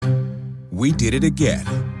We did it again.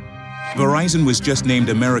 Verizon was just named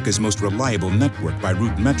America's most reliable network by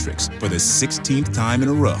Root Metrics for the 16th time in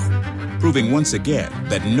a row, proving once again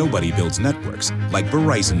that nobody builds networks like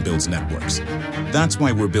Verizon builds networks. That's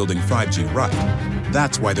why we're building 5G right.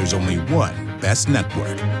 That's why there's only one best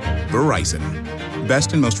network, Verizon.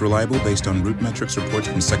 Best and most reliable based on Root Metrics reports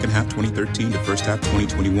from second half 2013 to first half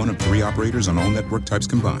 2021 of 3 operators on all network types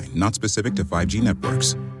combined, not specific to 5G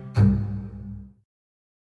networks.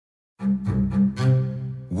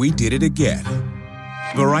 We did it again.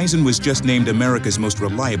 Verizon was just named America's most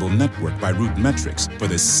reliable network by Root Metrics for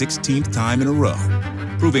the 16th time in a row,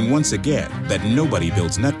 proving once again that nobody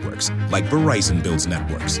builds networks like Verizon builds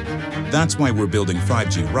networks. That's why we're building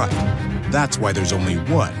 5G right. That's why there's only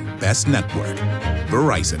one best network,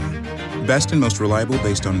 Verizon. Best and most reliable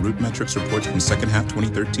based on Root Metrics reports from second half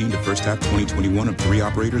 2013 to first half 2021 of 3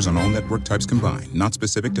 operators on all network types combined, not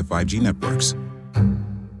specific to 5G networks.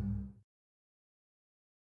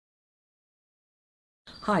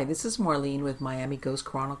 Hi, this is Marlene with Miami Ghost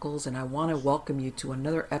Chronicles, and I want to welcome you to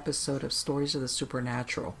another episode of Stories of the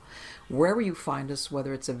Supernatural. Wherever you find us,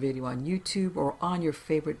 whether it's a video on YouTube or on your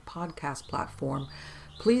favorite podcast platform,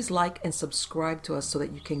 please like and subscribe to us so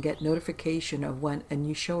that you can get notification of when a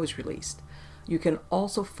new show is released. You can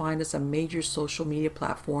also find us on major social media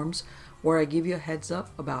platforms where I give you a heads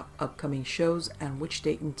up about upcoming shows and which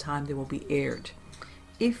date and time they will be aired.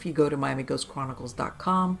 If you go to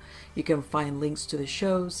MiamiGhostChronicles.com, you can find links to the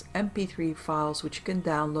shows, MP3 files which you can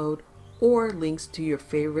download, or links to your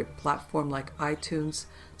favorite platform like iTunes,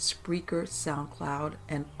 Spreaker, SoundCloud,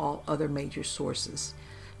 and all other major sources.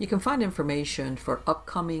 You can find information for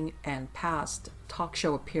upcoming and past talk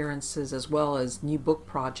show appearances as well as new book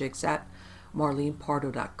projects at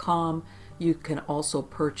MarlenePardo.com. You can also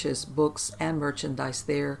purchase books and merchandise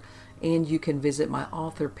there. And you can visit my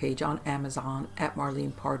author page on Amazon at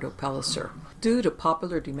Marlene Pardo Pellicer. Due to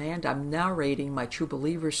popular demand, I'm narrating my True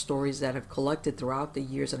Believer stories that I've collected throughout the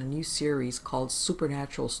years in a new series called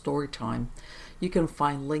Supernatural Storytime. You can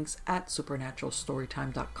find links at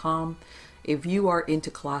supernaturalstorytime.com. If you are into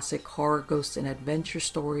classic horror, ghost, and adventure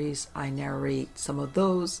stories, I narrate some of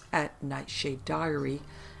those at Nightshade Diary,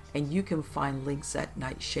 and you can find links at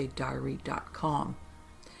nightshadediary.com.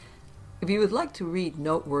 If you would like to read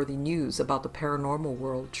noteworthy news about the paranormal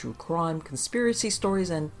world, true crime, conspiracy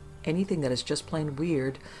stories, and anything that is just plain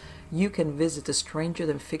weird, you can visit the Stranger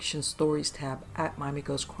Than Fiction Stories tab at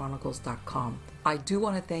MiamiGhostChronicles.com. I do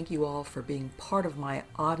want to thank you all for being part of my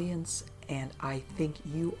audience, and I think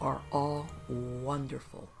you are all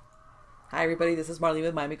wonderful. Hi everybody, this is Marlene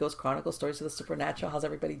with Miami Ghost Chronicles, Stories of the Supernatural. How's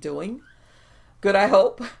everybody doing? Good, I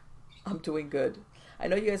hope. I'm doing good. I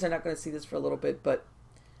know you guys are not going to see this for a little bit, but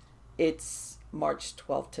it's March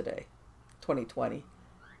 12th today, 2020,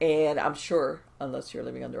 and I'm sure, unless you're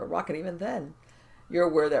living under a rock, and even then, you're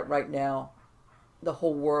aware that right now, the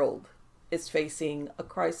whole world is facing a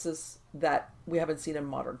crisis that we haven't seen in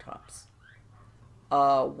modern times.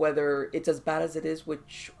 Whether it's as bad as it is,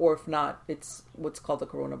 or if not, it's what's called the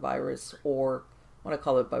coronavirus, or I want to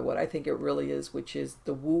call it by what I think it really is, which is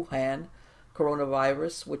the Wuhan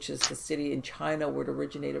coronavirus, which is the city in China where it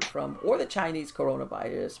originated from, or the Chinese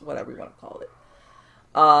coronavirus, whatever you want to call it.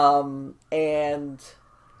 And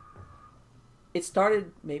it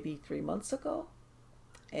started maybe 3 months ago.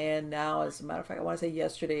 And now, as a matter of fact, I want to say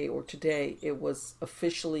yesterday or today, it was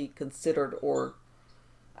officially considered or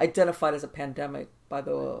identified as a pandemic by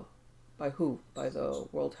the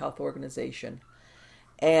World Health Organization.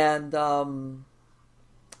 And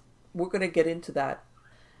we're going to get into that.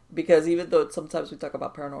 Because even though sometimes we talk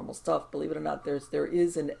about paranormal stuff, believe it or not, there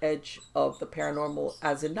is an edge of the paranormal,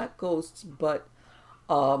 as in not ghosts, but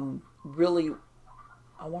really,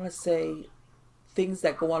 I want to say things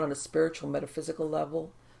that go on a spiritual, metaphysical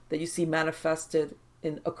level that you see manifested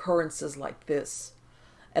in occurrences like this.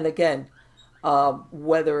 And again,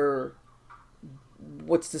 whether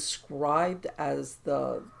what's described as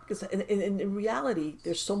because in reality,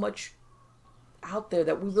 there's so much out there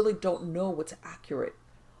that we really don't know what's accurate.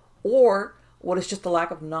 Or what is just a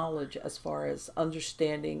lack of knowledge as far as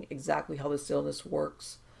understanding exactly how this illness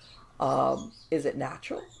works. Is it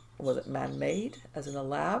natural? Was it man-made, as in a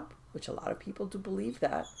lab? Which a lot of people do believe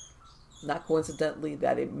that. Not coincidentally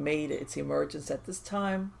that it made its emergence at this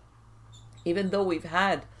time. Even though we've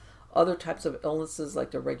had other types of illnesses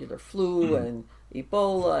like the regular flu and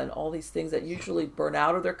Ebola and all these things that usually burn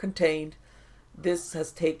out or they're contained, this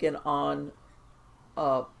has taken on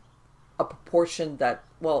a proportion that,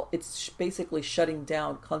 well, it's basically shutting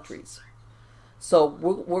down countries. So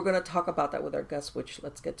we're going to talk about that with our guests, which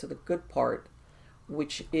let's get to the good part,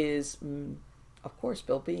 which is, of course,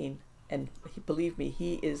 Bill Bean. and believe me,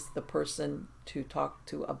 he is the person to talk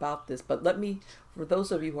to about this. But let me, for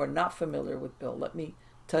those of you who are not familiar with Bill, let me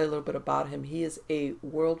tell you a little bit about him. He is a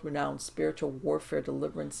world-renowned spiritual warfare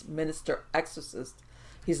deliverance minister exorcist.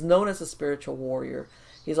 He's known as a spiritual warrior.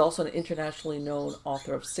 He's also an internationally known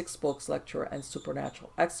author of 6 books, lecturer, and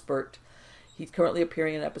supernatural expert. He's currently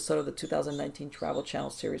appearing in an episode of the 2019 Travel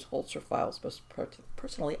Channel series Holster Files.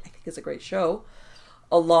 Personally, I think it's a great show,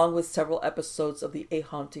 along with several episodes of the A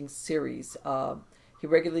Haunting series. He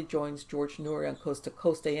regularly joins George Noory on Coast to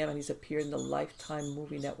Coast AM, and he's appeared in the Lifetime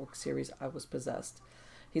Movie Network series I Was Possessed.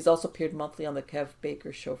 He's also appeared monthly on the Kev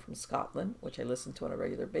Baker Show from Scotland, which I listen to on a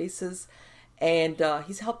regular basis. And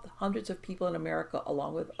he's helped hundreds of people in America,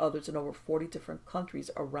 along with others in over 40 different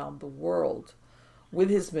countries around the world,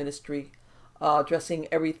 with his ministry, addressing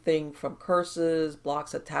everything from curses,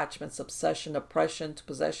 blocks, attachments, obsession, oppression, to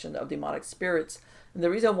possession of demonic spirits. And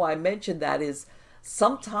the reason why I mention that is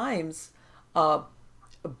sometimes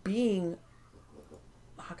being,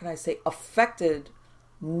 how can I say, affected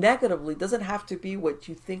negatively doesn't have to be what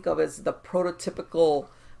you think of as the prototypical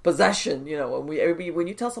possession. You know, when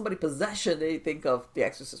you tell somebody possession, they think of The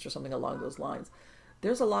Exorcist or something along those lines.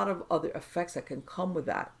 There's a lot of other effects that can come with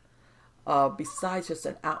that, besides just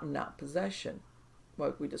an out-and-out possession,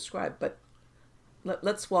 what we described. But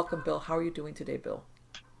let's welcome Bill. How are you doing today, Bill?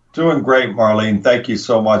 Doing great, Marlene. Thank you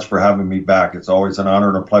so much for having me back. It's always an honor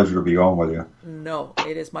and a pleasure to be on with you. No,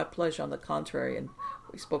 it is my pleasure. On the contrary, and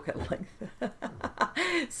we spoke at length.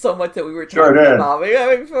 So much that we were talking about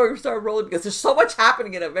before we started rolling, because there's so much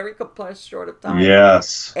happening in a very compressed short of time.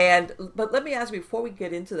 Yes. But let me ask you, before we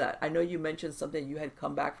get into that, I know you mentioned something, you had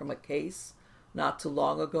come back from a case not too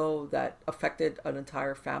long ago that affected an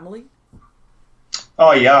entire family.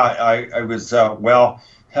 Oh yeah, I was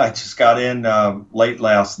I just got in late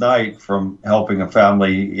last night from helping a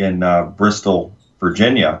family in Bristol,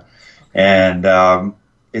 Virginia, and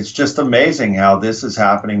it's just amazing how this is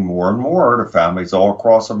happening more and more to families all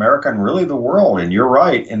across America and really the world. And you're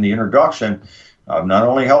right, in the introduction, I've not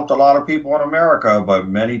only helped a lot of people in America, but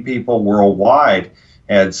many people worldwide.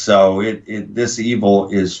 And so this evil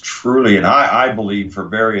is truly, and I believe for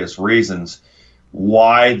various reasons,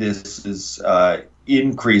 why this is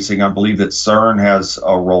increasing. I believe that CERN has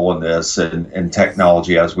a role in this, and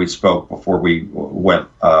technology, as we spoke before we went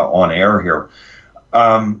on air here.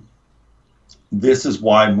 This is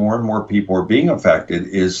why more and more people are being affected,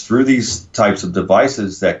 is through these types of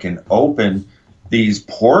devices that can open these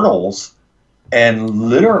portals and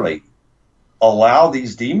literally allow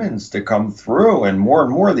these demons to come through. And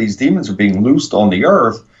more of these demons are being loosed on the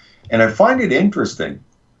earth. And I find it interesting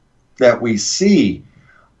that we see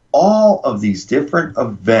all of these different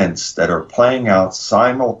events that are playing out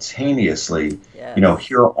simultaneously, yes,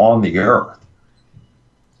 here on the earth.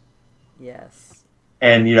 Yes.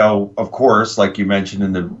 And, of course, like you mentioned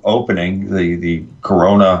in the opening, the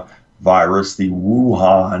coronavirus, the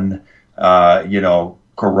Wuhan,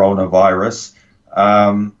 coronavirus,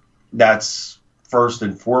 that's first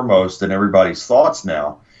and foremost in everybody's thoughts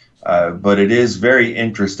now. But it is very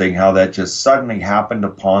interesting how that just suddenly happened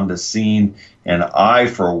upon the scene. And I,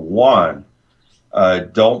 for one,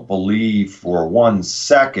 don't believe for 1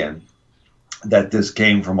 second that this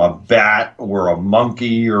came from a bat or a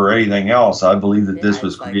monkey or anything else. I believe that this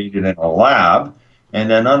was created in a lab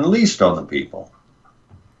and then unleashed on the people.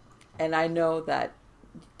 And I know that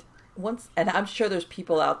and I'm sure there's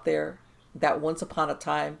people out there that once upon a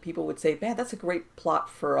time, people would say, man, that's a great plot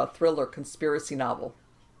for a thriller conspiracy novel.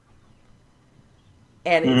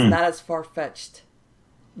 And it's not as far-fetched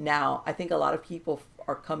now. I think a lot of people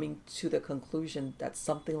are coming to the conclusion that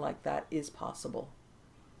something like that is possible.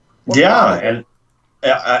 And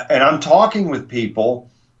I'm talking with people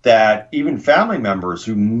that, even family members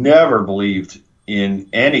who never believed in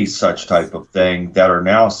any such type of thing, that are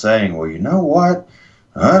now saying, well, you know what?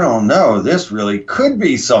 I don't know. This really could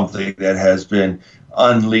be something that has been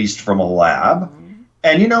unleashed from a lab. Mm-hmm.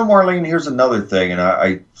 And, Marlene, here's another thing. And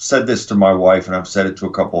I said this to my wife, and I've said it to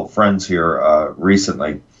a couple of friends here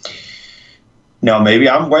recently. Now, maybe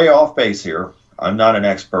I'm way off base here. I'm not an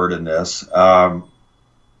expert in this.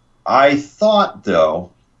 I thought,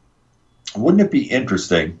 though, wouldn't it be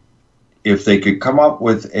interesting if they could come up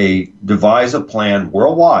with devise a plan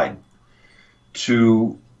worldwide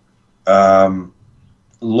to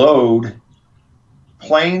load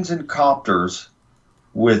planes and copters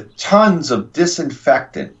with tons of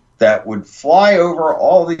disinfectant that would fly over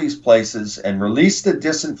all these places and release the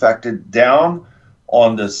disinfectant down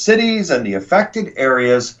on the cities and the affected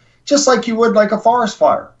areas, just like you would like a forest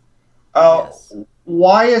fire. Yes.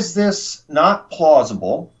 Why is this not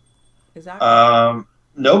plausible? Exactly.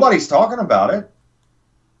 Nobody's talking about it.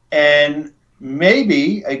 And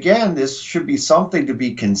maybe, again, this should be something to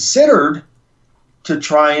be considered to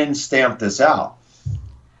try and stamp this out.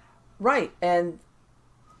 Right. And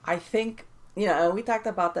I think, and we talked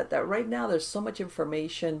about that right now there's so much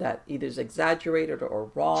information that either is exaggerated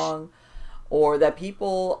or wrong, or that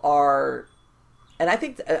people are, and I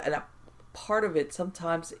think and a part of it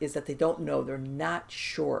sometimes is that they don't know, they're not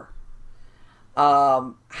sure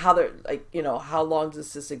how they're like, how long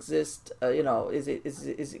does this exist? Is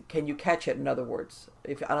it, can you catch it, in other words,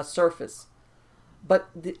 if on a surface? But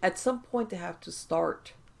at some point they have to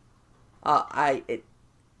start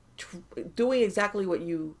doing exactly what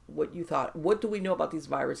you thought. What do we know about these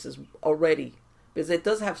viruses already? Because it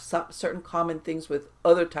does have certain common things with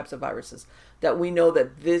other types of viruses that we know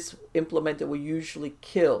that this implemented will usually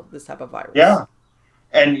kill this type of virus. Yeah.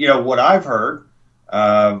 And, what I've heard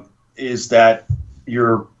is that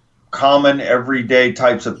your common everyday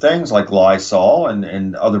types of things like Lysol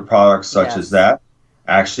and other products such as that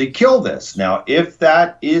actually kill this. Now, if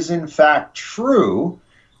that is in fact true,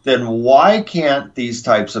 then why can't these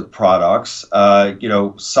types of products,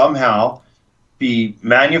 somehow be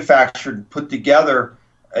manufactured, put together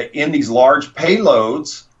in these large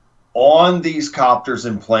payloads on these copters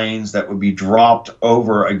and planes that would be dropped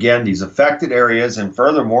over, again, these affected areas, and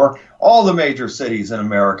furthermore, all the major cities in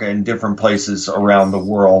America and different places around the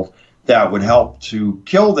world that would help to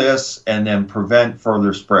kill this and then prevent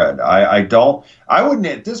further spread. I wouldn't,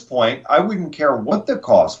 at this point, I wouldn't care what the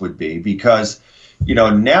cost would be, because,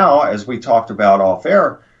 now, as we talked about off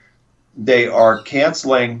air, they are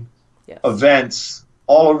canceling events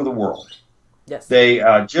all over the world. Yes. They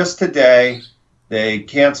just today, they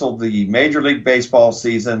canceled the Major League Baseball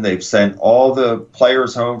season. They've sent all the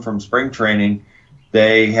players home from spring training.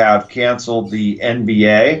 They have canceled the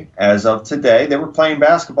NBA as of today. They were playing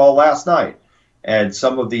basketball last night, and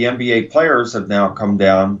some of the NBA players have now come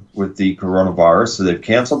down with the coronavirus, so they've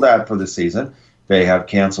canceled that for the season. They have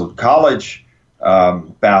canceled college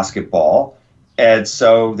basketball, and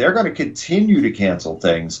so they're going to continue to cancel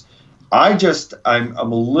things. I'm a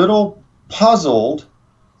little puzzled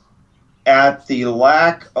at the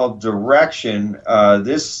lack of direction.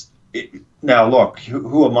 Now, look,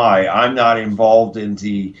 who am I? I'm not involved in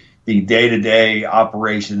the day-to-day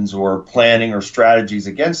operations or planning or strategies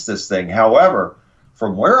against this thing. However,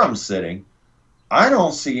 from where I'm sitting, I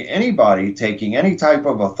don't see anybody taking any type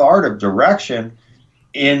of authoritative direction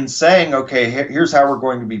in saying, okay, here's how we're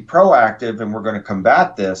going to be proactive and we're going to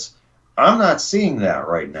combat this. I'm not seeing that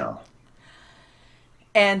right now.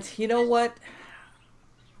 And you know what?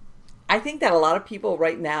 I think that a lot of people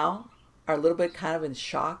right now are a little bit kind of in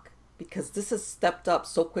shock, because this has stepped up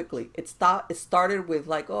so quickly. It started with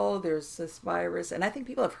like, oh, there's this virus. And I think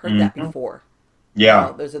people have heard that before.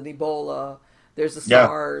 Yeah. There's an Ebola, there's the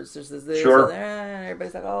SARS, there's this, sure. And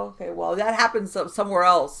everybody's like, oh, okay, well, that happens somewhere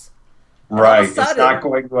else. Right. Sudden, it's not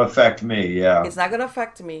going to affect me. Yeah. It's not going to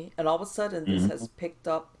affect me. And all of a sudden, this has picked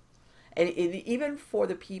up. And even for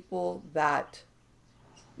the people that,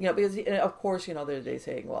 because, of course, they're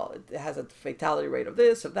saying, well, it has a fatality rate of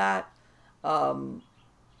this or that.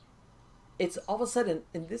 It's all of a sudden,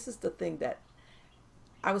 and this is the thing that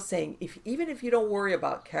I was saying, even if you don't worry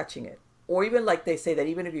about catching it, or even like they say that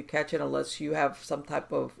even if you catch it, unless you have some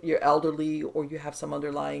type of, you're elderly or you have some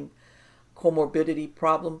underlying comorbidity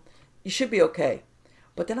problem, you should be okay.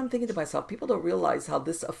 But then I'm thinking to myself, people don't realize how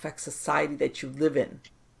this affects society that you live in.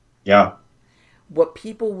 Yeah. What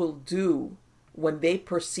people will do when they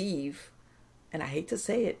perceive, and I hate to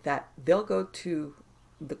say it, that they'll go to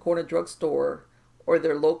the corner drugstore or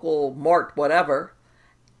their local mart, whatever,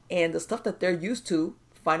 and the stuff that they're used to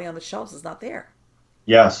finding on the shelves is not there.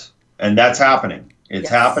 Yes, and that's happening. It's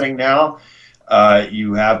happening now.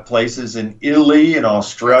 You have places in Italy and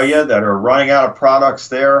Australia that are running out of products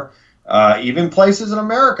there. Even places in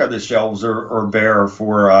America, the shelves are bare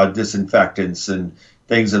for disinfectants and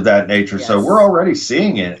things of that nature. Yes. So we're already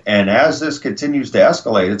seeing it. And as this continues to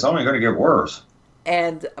escalate, it's only going to get worse.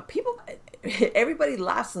 And everybody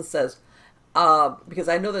laughs and says, because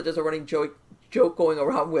I know that there's a running joke going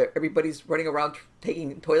around where everybody's running around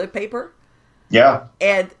taking toilet paper. Yeah.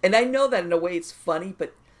 And I know that in a way it's funny,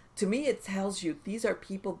 but to me it tells you these are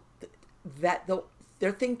people that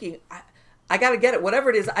they're thinking, I got to get it, whatever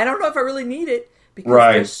it is. I don't know if I really need it,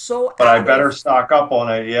 because they're so but I better stock up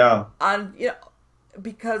on it, yeah.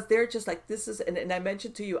 Because they're just like, this is, and I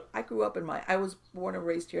mentioned to you, I was born and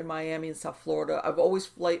raised here in Miami in South Florida. I've always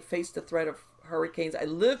faced the threat of hurricanes. I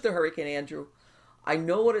lived through Hurricane Andrew. I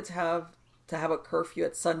know what it's to have a curfew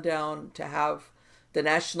at sundown, to have the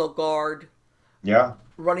National Guard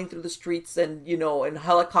running through the streets, and and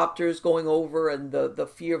helicopters going over, and the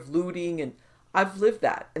fear of looting, and I've lived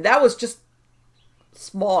that. And that was just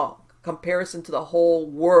small comparison to the whole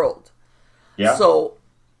world. Yeah. So,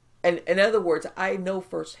 and in other words, I know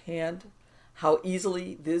firsthand how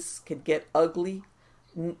easily this can get ugly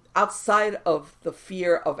outside of the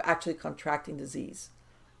fear of actually contracting disease.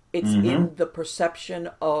 It's in the perception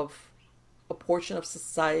of a portion of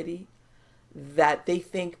society that they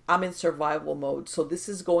think I'm in survival mode. So this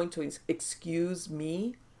is going to excuse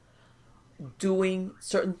me doing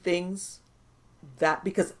certain things that,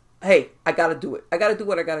 because, hey, I got to do it. I got to do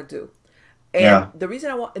what I got to do. And the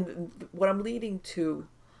reason I want, and what I'm leading to,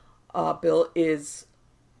 Bill, is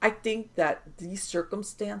I think that these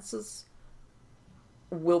circumstances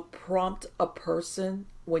will prompt a person,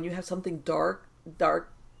 when you have something dark,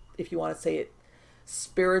 if you want to say it,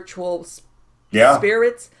 spiritual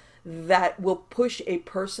spirits that will push a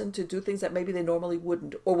person to do things that maybe they normally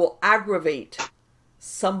wouldn't, or will aggravate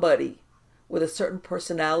somebody with a certain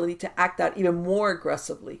personality to act out even more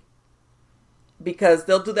aggressively. Because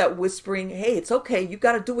they'll do that whispering, hey, it's okay, you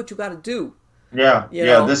got to do what you got to do. Yeah,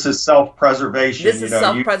 this is self-preservation. This is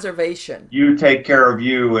self-preservation. You take care of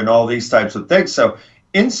you and all these types of things. So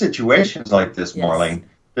in situations like this, Marlene,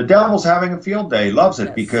 the devil's having a field day. He loves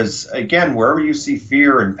it because, again, wherever you see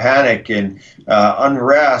fear and panic and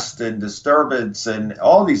unrest and disturbance and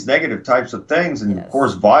all these negative types of things, and, of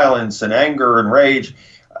course, violence and anger and rage,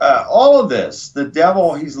 all of this, the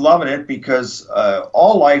devil, he's loving it because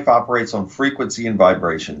all life operates on frequency and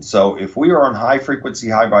vibration. So if we are on high frequency,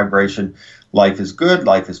 high vibration, life is good,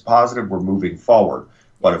 life is positive, we're moving forward.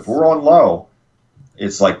 But if we're on low,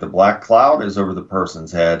 it's like the black cloud is over the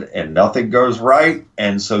person's head and nothing goes right.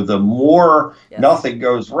 And so the more nothing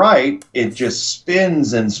goes right, it just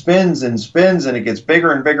spins and spins and spins, and it gets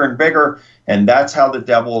bigger and bigger and bigger. And that's how the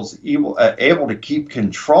devil's able to keep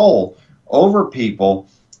control over people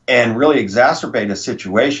and really exacerbate a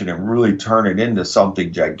situation and really turn it into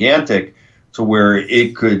something gigantic, to where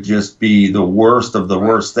it could just be the worst of the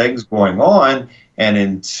worst things going on. And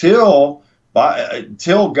until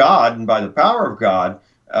God, and by the power of God,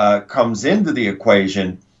 comes into the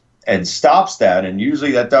equation and stops that, and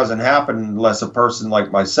usually that doesn't happen unless a person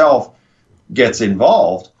like myself gets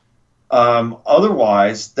involved.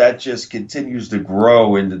 Otherwise, that just continues to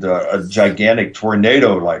grow into a gigantic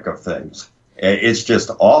tornado-like of things. It's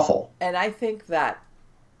just awful. And I think that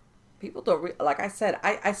people don't, like I said,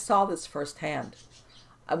 I saw this firsthand,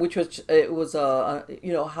 which was,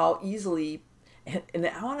 how easily, and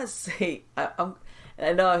I want to say, and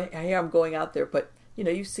I know here I'm going out there, but,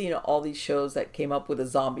 you've seen all these shows that came up with the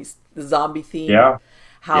zombie theme,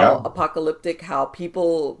 how apocalyptic, how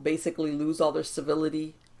people basically lose all their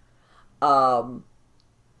civility. And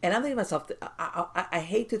I'm thinking to myself, I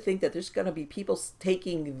hate to think that there's going to be people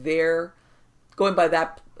going by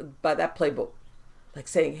that playbook, like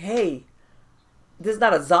saying, hey, this is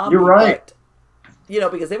not a zombie. You're right.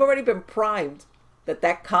 But, because they've already been primed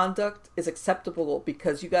that conduct is acceptable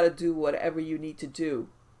because you got to do whatever you need to do.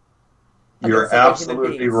 You're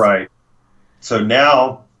absolutely right. So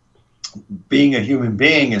now being a human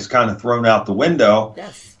being is kind of thrown out the window.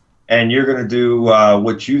 Yes. And you're going to do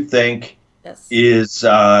what you think is,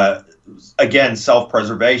 again,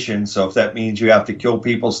 self-preservation. So if that means you have to kill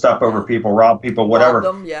people, step over people, rob people, whatever,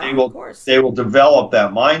 they will develop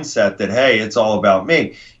that mindset that, hey, it's all about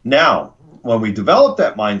me. Now, when we develop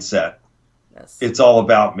that mindset, it's all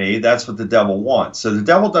about me. That's what the devil wants. So the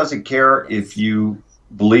devil doesn't care if you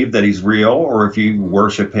believe that he's real or if you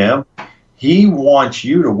worship him. He wants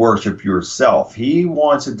you to worship yourself. He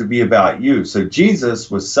wants it to be about you. So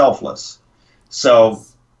Jesus was selfless. So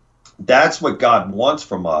that's what God wants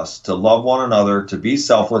from us, to love one another, to be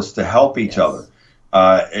selfless, to help each other.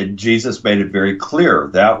 And Jesus made it very clear.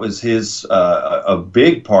 That was his a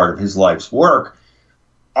big part of his life's work.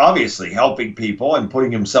 Obviously, helping people and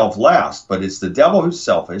putting himself last. But it's the devil who's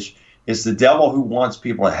selfish. It's the devil who wants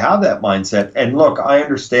people to have that mindset. And look, I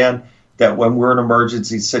understand that when we're in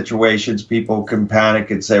emergency situations, people can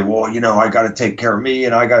panic and say, well, I got to take care of me,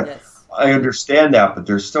 and I understand that, but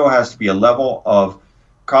there still has to be a level of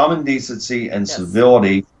common decency and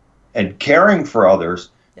civility and caring for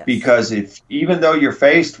others, because even though you're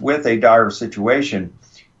faced with a dire situation,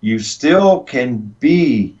 you still can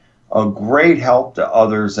be a great help to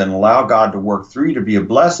others and allow God to work through you to be a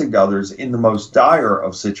blessing to others in the most dire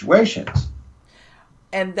of situations.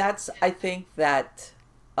 And that's, I think that,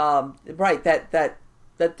 that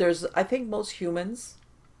there's, I think most humans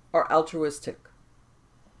are altruistic.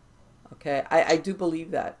 Okay, I do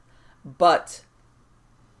believe that, but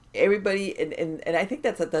everybody, and I think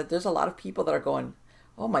that there's a lot of people that are going,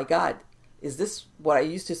 oh my God, is this what I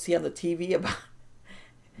used to see on the TV about?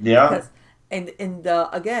 Yeah. And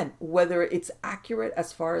again, whether it's accurate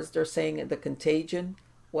as far as they're saying the contagion,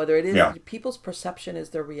 whether it is Yeah. people's perception is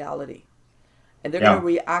their reality, and they're going Yeah. to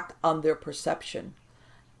react on their perception.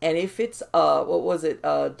 And if it's what was it,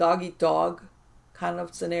 dog eat dog kind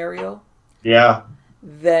of scenario, Yeah.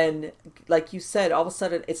 then like you said, all of a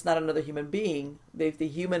sudden it's not another human being. They've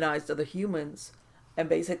dehumanized other humans, and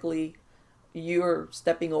basically you're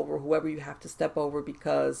stepping over whoever you have to step over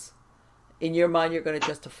because in your mind you're going to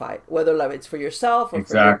justify it, whether like it's for yourself or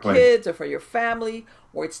Exactly. for your kids or for your family,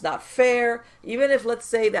 or it's not fair. Even if, let's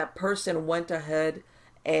say, that person went ahead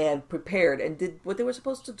and prepared and did what they were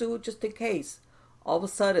supposed to do just in case, all of a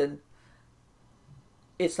sudden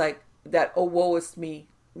it's like that, oh woe is me,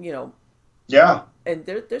 you know. Yeah. And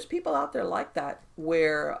there's people out there like that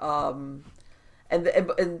where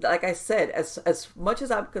and like I said, as much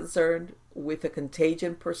as I'm concerned with a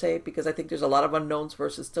contagion per se, because I think there's a lot of unknowns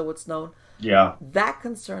versus still what's known, Yeah. that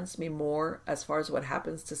concerns me more as far as what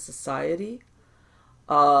happens to society.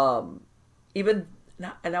 Even,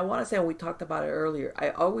 and I want to say, when we talked about it earlier, I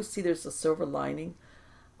always see there's a silver lining,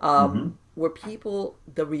 where people,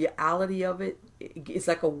 the reality of it is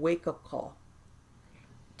like a wake-up call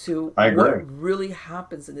to I agree. what really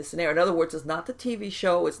happens in this scenario. In other words, it's not the TV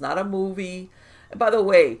show, it's not a movie. And by the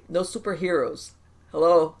way, no superheroes.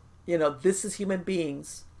 Hello, this is human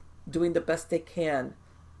beings doing the best they can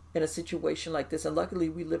in a situation like this. And luckily,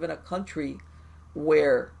 we live in a country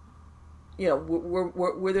where,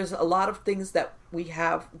 where there's a lot of things that we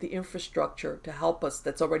have the infrastructure to help us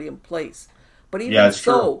that's already in place. But even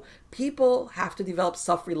so, people have to develop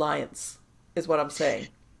self-reliance, is what I'm saying.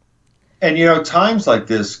 And times like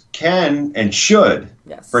this can and should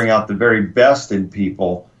bring out the very best in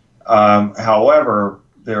people. However,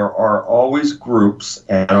 there are always groups,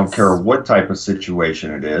 and I don't care what type of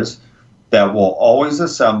situation it is, that will always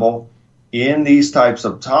assemble in these types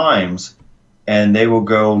of times, and they will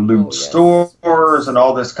go loot stores and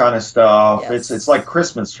all this kind of stuff. It's like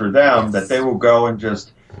Christmas for them, that they will go and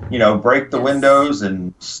just break the windows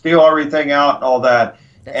and steal everything out and all that.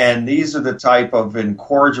 And these are the type of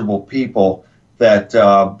incorrigible people that,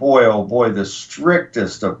 boy, oh boy, the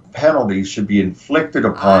strictest of penalties should be inflicted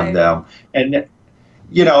upon them. And,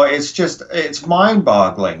 it's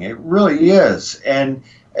mind-boggling. It really is. And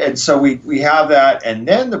so we have that. And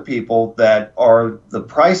then the people that are the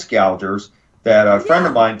price gougers, that a friend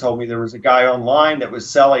of mine told me there was a guy online that was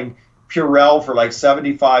selling Purell for like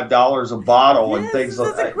 $75 a bottle and things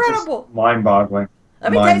like that. Incredible. Just mind-boggling.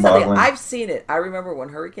 Let me tell you something. I've seen it. I remember when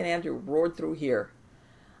Hurricane Andrew roared through here.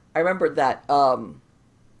 I remember that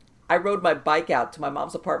I rode my bike out to my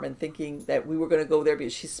mom's apartment thinking that we were going to go there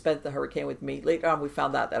because she spent the hurricane with me. Later on, we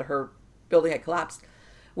found out that her building had collapsed.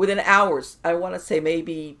 Within hours, I want to say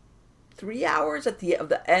maybe 3 hours of the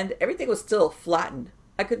end, everything was still flattened.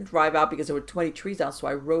 I couldn't drive out because there were 20 trees down, so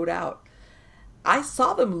I rode out. I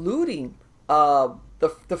saw them looting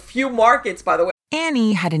the few markets, by the way.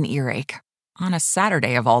 Annie had an earache on a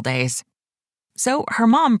Saturday of all days. So her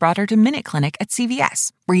mom brought her to Minute Clinic at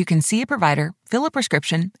CVS, where you can see a provider, fill a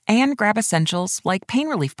prescription, and grab essentials like pain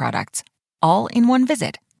relief products, all in one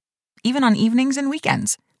visit. Even on evenings and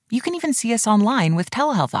weekends. You can even see us online with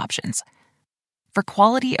telehealth options. For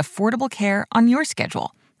quality, affordable care on your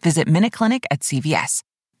schedule, visit Minute Clinic at CVS.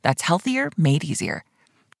 That's healthier made easier.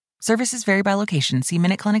 Services vary by location. See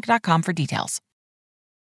MinuteClinic.com for details.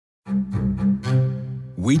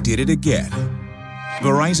 We did it again.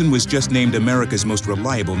 Verizon was just named America's most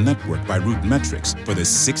reliable network by Root Metrics for the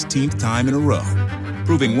 16th time in a row,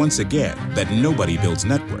 proving once again that nobody builds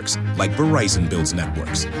networks like Verizon builds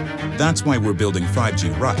networks. That's why we're building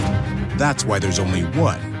 5G right. That's why there's only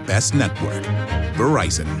one best network,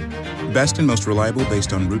 Verizon. Best and most reliable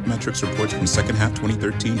based on Root Metrics reports from second half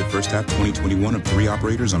 2013 to first half 2021 of 3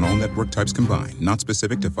 operators on all network types combined, not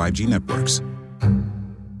specific to 5G networks.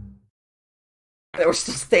 They were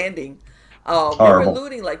still standing. They were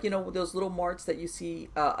looting, like, those little marts that you see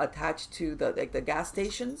attached to the gas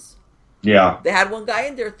stations. Yeah. They had one guy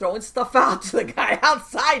in there throwing stuff out to the guy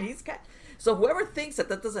outside. So whoever thinks that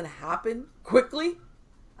doesn't happen quickly,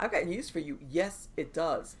 I've got news for you. Yes, it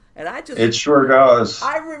does. And it sure does.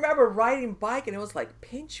 I remember riding bike and it was like,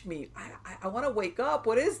 pinch me. I want to wake up.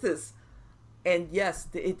 What is this? And yes,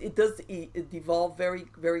 it does devolve very,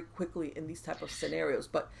 very quickly in these type of scenarios.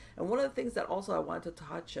 And one of the things that also I wanted to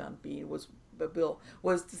touch on, Bill,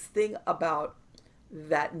 was this thing about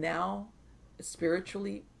that now,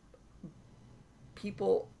 spiritually,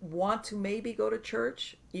 people want to maybe go to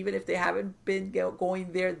church, even if they haven't been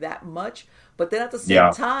going there that much. But then at the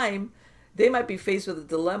same time, they might be faced with a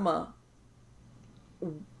dilemma.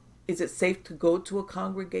 Is it safe to go to a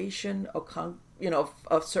congregation,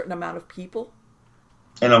 a certain amount of people.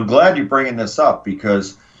 And I'm glad you're bringing this up,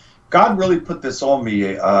 because God really put this on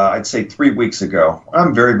me, I'd say 3 weeks ago.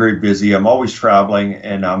 I'm very, very busy. I'm always traveling,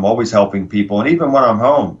 and I'm always helping people. And even when I'm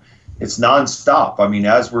home, it's nonstop. I mean,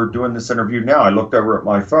 as we're doing this interview now, I looked over at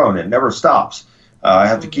my phone. It never stops. I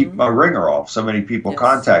have to keep my ringer off. So many people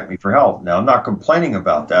contact me for help. Now, I'm not complaining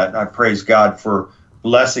about that. And I praise God for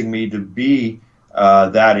blessing me to be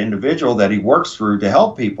that individual that he works through to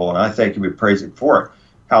help people. And I thank him and praise him for it.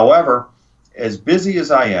 However, as busy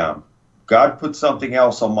as I am, God put something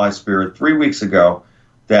else on my spirit 3 weeks ago,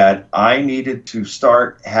 that I needed to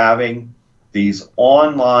start having these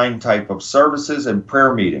online type of services and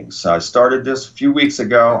prayer meetings. So I started this a few weeks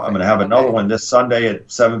ago. I'm going to have another one this Sunday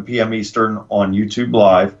at 7 p.m. Eastern on YouTube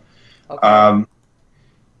Live.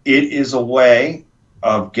 It is a way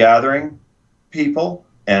of gathering people,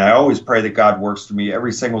 and I always pray that God works through me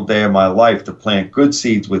every single day of my life to plant good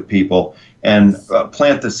seeds with people and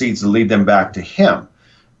plant the seeds to lead them back to Him.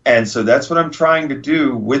 And so that's what I'm trying to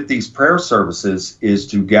do with these prayer services, is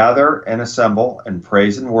to gather and assemble and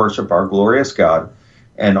praise and worship our glorious God,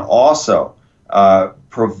 and also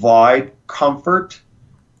provide comfort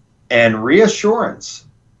and reassurance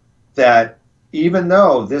that even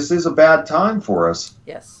though this is a bad time for us,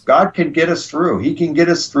 God can get us through. He can get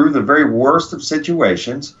us through the very worst of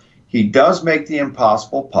situations. He does make the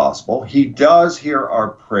impossible possible. He does hear our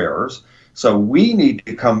prayers. So we need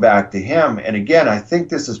to come back to Him. And again, I think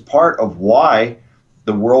this is part of why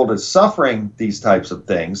the world is suffering these types of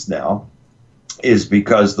things now, is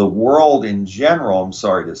because the world in general, I'm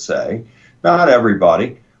sorry to say, not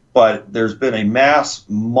everybody, but there's been a mass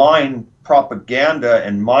mind propaganda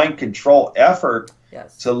and mind control effort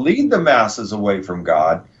to lead the masses away from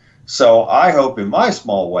God. So I hope in my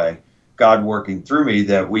small way, God working through me,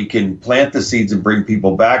 that we can plant the seeds and bring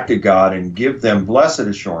people back to God and give them blessed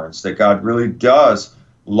assurance that God really does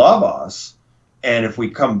love us. And if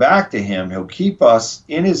we come back to Him, He'll keep us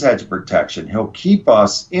in His hedge of protection. He'll keep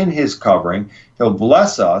us in His covering. He'll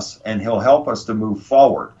bless us, and He'll help us to move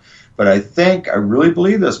forward. But I really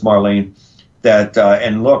believe this, Marlene, that,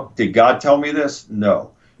 and look, did God tell me this?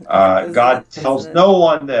 No. God tells no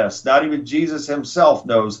one this. Not even Jesus Himself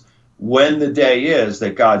knows when the day is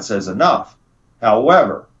that God says enough.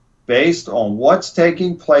 However, based on what's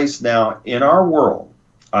taking place now in our world,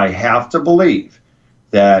 I have to believe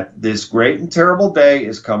that this great and terrible day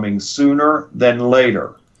is coming sooner than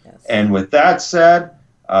later. And with that said,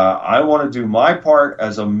 I want to do my part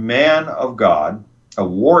as a man of God, a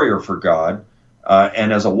warrior for God,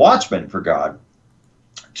 and as a watchman for God,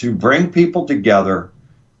 to bring people together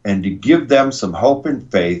and to give them some hope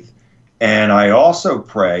and faith. And I also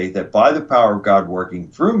pray that by the power of God working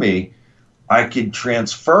through me, I can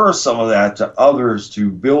transfer some of that to others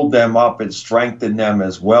to build them up and strengthen them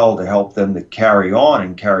as well, to help them to carry on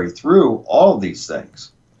and carry through all of these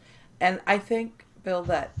things. And I think, Bill,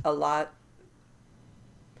 that a lot,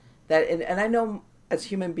 and I know as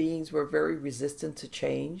human beings, we're very resistant to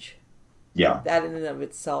change. Yeah. That in and of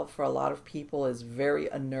itself for a lot of people is very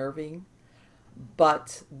unnerving.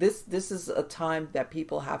 But this is a time that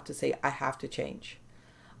people have to say, I have to change.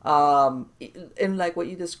 And like what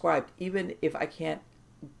you described, even if I can't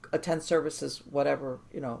attend services, whatever,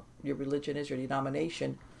 your religion is, your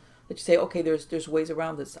denomination, that you say, okay, there's ways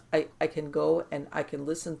around this. I can go and I can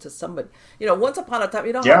listen to somebody. Once upon a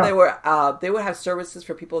time, how they would have services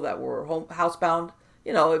for people that were housebound,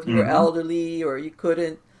 if you were elderly or you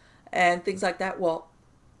couldn't, and things like that. Well,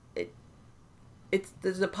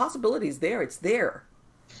 there's the possibilities there. It's there.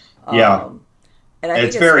 Yeah. And I think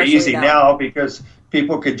it's very easy now because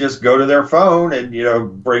people could just go to their phone and,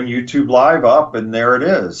 bring YouTube Live up, and there it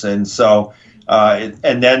is. And so,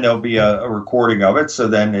 and then there'll be a recording of it. So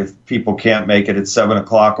then if people can't make it at 7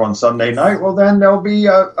 o'clock on Sunday night, well, then there'll be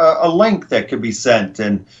a link that could be sent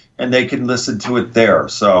and they can listen to it there.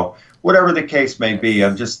 So whatever the case may be,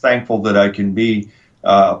 I'm just thankful that I can be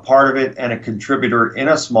a part of it and a contributor in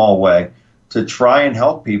a small way to try and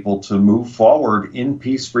help people to move forward in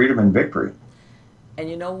peace, freedom, and victory. And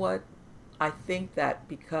you know what? I think that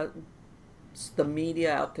because the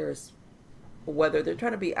media out there is, whether they're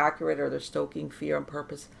trying to be accurate or they're stoking fear on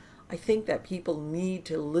purpose, I think that people need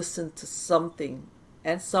to listen to something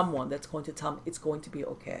and someone that's going to tell them it's going to be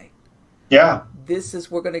okay. Yeah.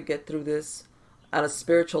 We're going to get through this on a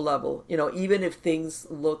spiritual level, even if things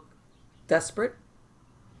look desperate.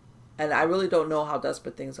 And I really don't know how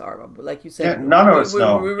desperate things are. Like you said, none of us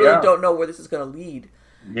know. We really don't know where this is going to lead.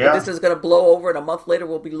 Yeah. If this is going to blow over and a month later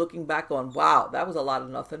we'll be looking back on, wow, that was a lot of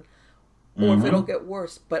nothing. Or if it'll get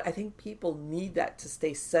worse. But I think people need that to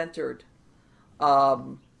stay centered.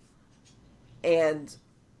 And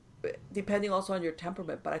depending also on your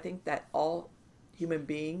temperament, but I think that all human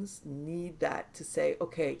beings need that to say,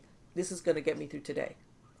 okay, this is going to get me through today.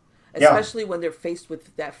 Especially when they're faced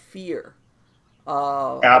with that fear.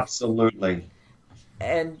 Absolutely.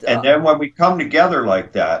 And then when we come together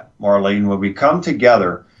like that, Marlene, when we come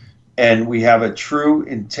together and we have a true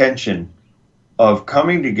intention of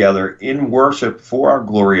coming together in worship for our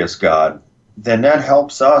glorious God, then that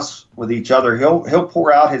helps us with each other. He'll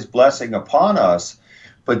pour out his blessing upon us.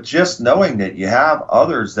 But just knowing that you have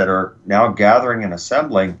others that are now gathering and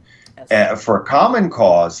assembling for a common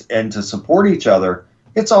cause and to support each other,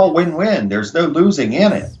 it's all win-win. There's no losing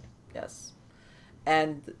in it. Yes.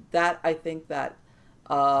 And that, I think that,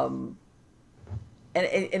 and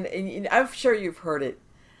I'm sure you've heard it,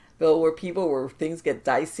 Bill, where things get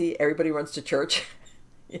dicey, everybody runs to church.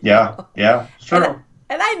 Yeah, sure.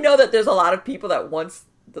 And I know that there's a lot of people that once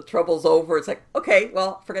the trouble's over, it's like, okay,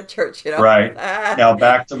 well, forget church, Right. Now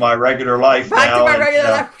back to my regular life.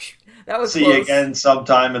 Life. That was see close. You again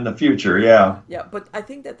sometime in the future, yeah. Yeah, but I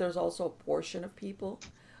think that there's also a portion of people,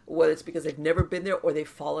 whether it's because they've never been there or they've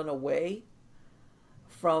fallen away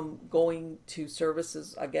from going to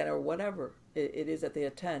services again or whatever it is that they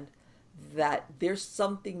attend, that there's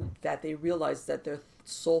something that they realize that their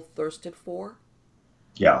soul thirsted for.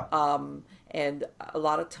 Yeah. And a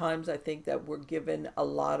lot of times I think that we're given a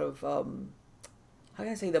lot of, how can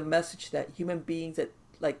I say, the message that human beings that,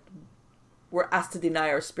 like, we're asked to deny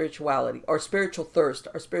our spirituality, our spiritual thirst,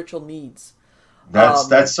 our spiritual needs.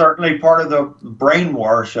 That's certainly part of the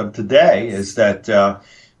brainwash of today, is that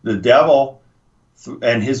the devil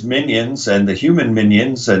and his minions and the human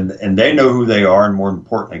minions, and they know who they are, and more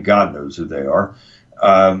importantly, God knows who they are.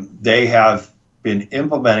 They have been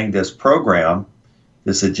implementing this program,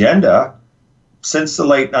 this agenda, since the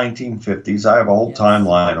late 1950s. I have a whole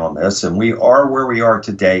timeline on this, and we are where we are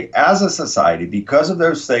today as a society because of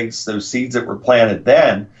those things, those seeds that were planted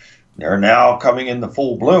then. They're now coming into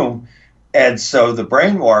full bloom. And so the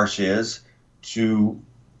brainwash is to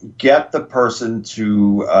get the person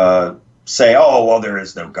to say, oh, well, there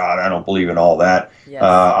is no God. I don't believe in all that. Yes.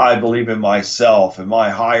 I believe in myself and my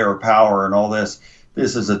higher power and all this.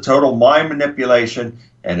 This is a total mind manipulation,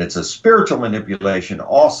 and it's a spiritual manipulation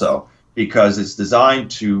also, because it's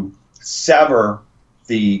designed to sever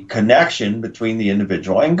the connection between the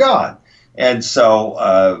individual and God. And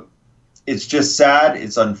so it's just sad.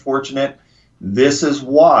 It's unfortunate. This is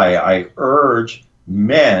why I urge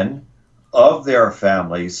men of their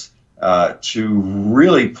families to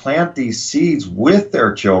really plant these seeds with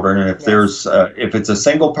their children. And if there's if it's a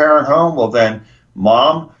single parent home, well then,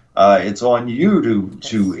 mom, it's on you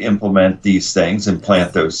to implement these things and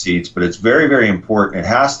plant those seeds. But it's very, very important. It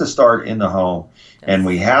has to start in the home, and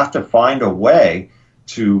we have to find a way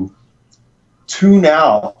to tune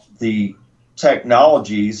out the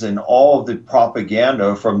technologies and all of the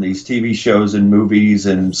propaganda from these TV shows and movies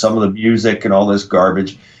and some of the music and all this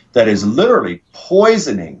garbage that is literally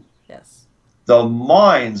poisoning the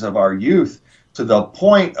minds of our youth to the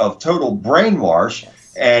point of total brainwash.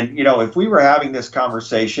 And, you know, if we were having this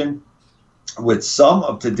conversation with some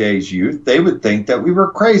of today's youth, they would think that we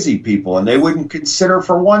were crazy people, and they wouldn't consider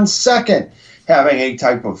for 1 second having a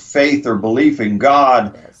type of faith or belief in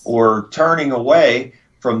God or turning away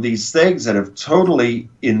from these things that have totally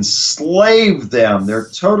enslaved them. They're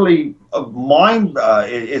totally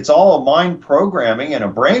it's all a mind programming and a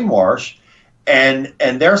brainwash. And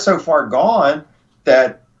they're so far gone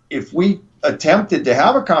that if we attempted to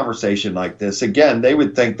have a conversation like this, again, they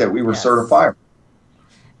would think that we were certified.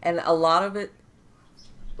 And a lot of it,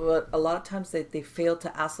 a lot of times they fail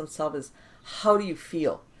to ask themselves is, how do you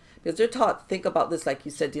feel? Because they're taught, think about this, like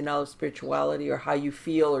you said, denial of spirituality, or how you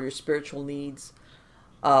feel, or your spiritual needs.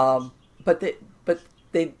 But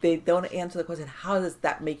they don't answer the question, how does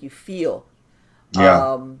that make you feel?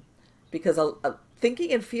 Because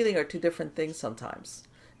thinking and feeling are two different things sometimes.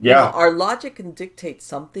 You know, our logic can dictate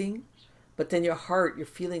something, but then your heart, your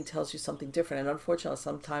feeling tells you something different. And unfortunately,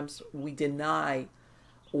 sometimes we deny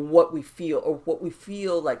what we feel, or what we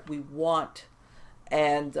feel like we want.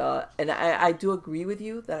 And I do agree with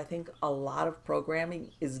you that I think a lot of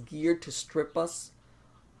programming is geared to strip us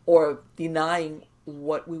or denying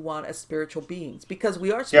what we want as spiritual beings, because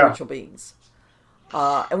we are spiritual beings.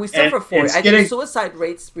 And we suffer for it. I think suicide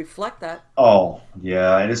rates reflect that. Oh,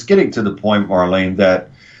 yeah. And it's getting to the point, Marlene, that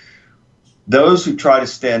those who try to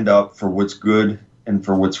stand up for what's good and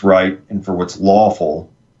for what's right and for what's lawful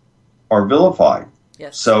are vilified.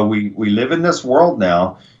 Yes. So we live in this world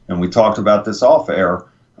now, and we talked about this off air,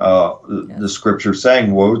 the scripture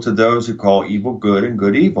saying, woe to those who call evil good and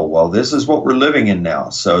good evil. Well, this is what we're living in now.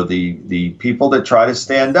 So the people that try to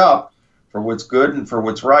stand up for what's good and for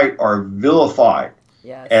what's right are vilified.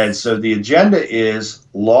 Yes. And so the agenda is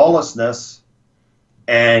lawlessness,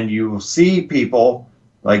 and you will see people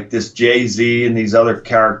like this Jay-Z and these other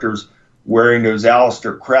characters wearing those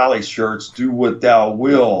Aleister Crowley shirts, do what thou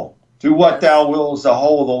will. Do what thou will is the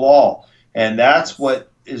whole of the law. And that's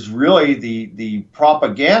what is really the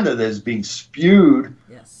propaganda that is being spewed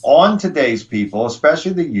on today's people,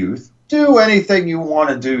 especially the youth. Do anything you want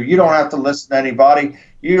to do. You don't have to listen to anybody.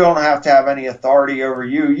 You don't have to have any authority over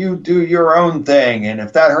you. You do your own thing. And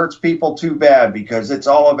if that hurts people, too bad, because it's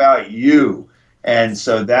all about you. And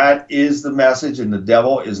so that is the message, and the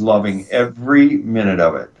devil is loving every minute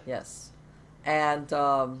of it. Yes. And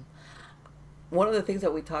one of the things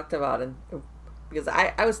that we talked about, and because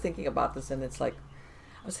I was thinking about this, and it's like,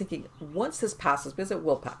 I was thinking, once this passes, because it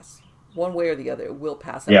will pass, one way or the other, it will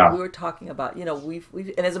pass. And we were talking about, we've,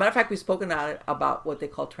 and as a matter of fact, we've spoken about what they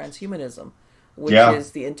call transhumanism, which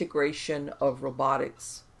is the integration of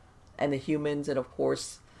robotics and the humans. And of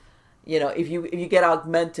course, if you get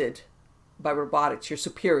augmented by robotics, you're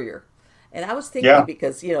superior. And I was thinking,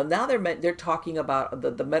 because now they're talking about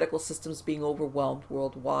the medical systems being overwhelmed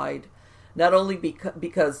worldwide, not only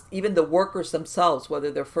because even the workers themselves, whether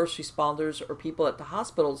they're first responders or people at the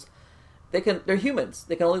hospitals, they're humans.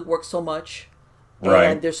 They can only work so much,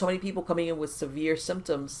 and there's so many people coming in with severe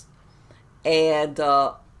symptoms, and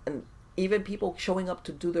even people showing up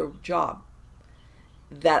to do their job.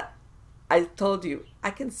 That I told you,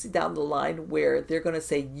 I can see down the line where they're going to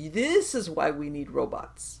say, "This is why we need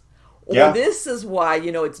robots." Or this is why,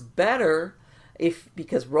 it's better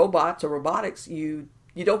because robots or robotics, you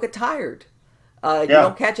don't get tired. You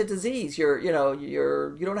don't catch a disease. You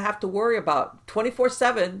don't have to worry about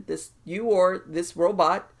 24/7. This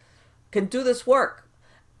robot can do this work.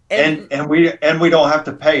 And we don't have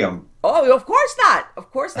to pay them. Oh, of course not.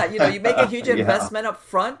 Of course not. You make a huge investment up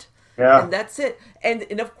front. And that's it.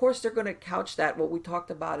 And of course they're going to couch that. What we talked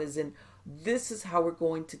about is this is how we're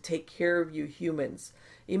going to take care of you humans.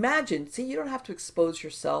 Imagine, you don't have to expose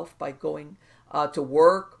yourself by going to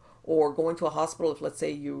work or going to a hospital if, let's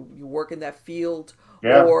say, you work in that field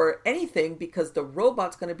or anything, because the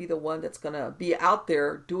robot's going to be the one that's going to be out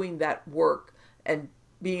there doing that work and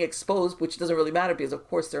being exposed, which doesn't really matter because, of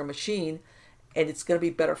course, they're a machine, and it's going to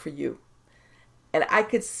be better for you. And I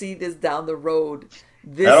could see this down the road,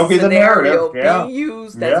 this scenario being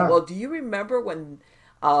used as, well, do you remember when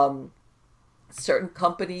certain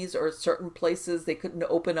companies or certain places, they couldn't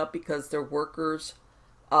open up because their workers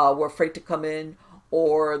were afraid to come in,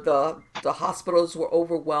 or the hospitals were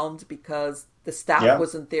overwhelmed because the staff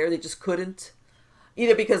wasn't there. They just couldn't,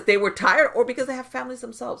 either because they were tired or because they have families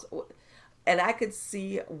themselves. And I could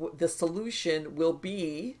see the solution will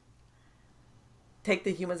be take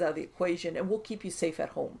the humans out of the equation and we'll keep you safe at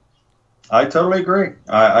home. I totally agree.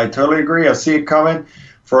 I totally agree. I see it coming.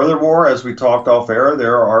 Furthermore, as we talked off air,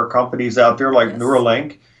 there are companies out there like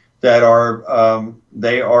Neuralink that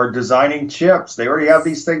are designing chips. They already have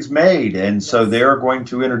these things made, and so they are going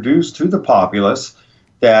to introduce to the populace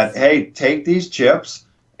that, hey, take these chips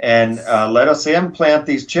and let us implant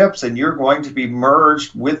these chips, and you're going to be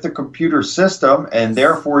merged with the computer system, and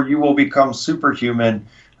therefore you will become superhuman.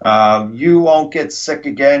 You won't get sick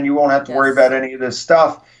again. You won't have to worry about any of this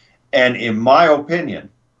stuff. And in my opinion,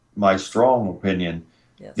 my strong opinion,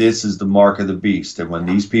 this is the mark of the beast. And when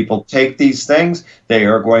these people take these things, they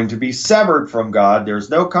are going to be severed from God. There's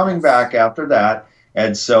no coming back after that.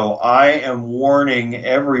 And so I am warning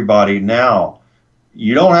everybody now.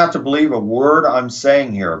 You don't have to believe a word I'm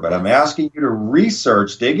saying here, but I'm asking you to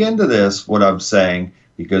research, dig into this, what I'm saying,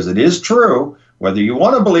 because it is true. Whether you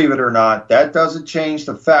want to believe it or not, that doesn't change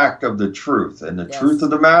the fact of the truth. And the truth of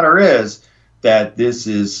the matter is that this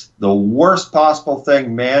is the worst possible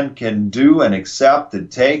thing man can do and accept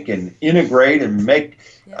and take and integrate and make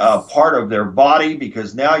part of their body,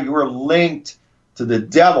 because now you are linked to the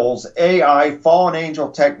devil's AI fallen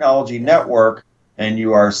angel technology network, and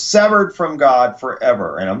you are severed from God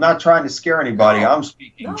forever. And I'm not trying to scare anybody. I'm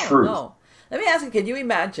speaking truth. No. Let me ask you, can you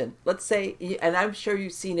imagine, let's say, and I'm sure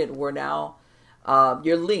you've seen it, where now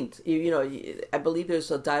you're linked. I believe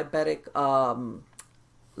there's a diabetic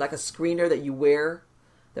like a screener that you wear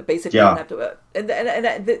that basically you don't have to,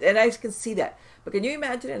 and I can see that. But can you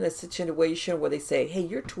imagine in a situation where they say, "Hey,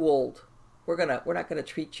 you're too old. We're not gonna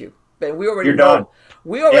treat you." But we already know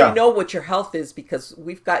know what your health is because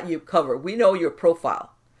we've got you covered. We know your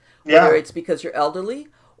profile, whether it's because you're elderly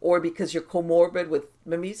or because you're comorbid with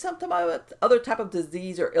maybe some other type of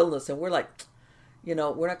disease or illness, and we're like,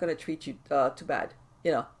 we're not gonna treat you too bad,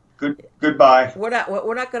 Goodbye. We're not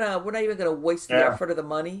even gonna waste the effort or the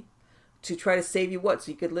money to try to save you.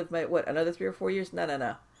 So you could live another 3 or 4 years?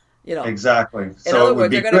 No. You know, exactly. in So other it would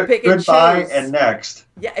words, be they're going to pick and goodbye choose. and next.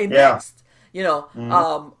 Yeah, and Yeah. next, you know,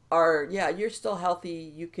 Mhm. you're still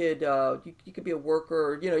healthy. You could, you could be a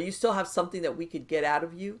worker. You know, you still have something that we could get out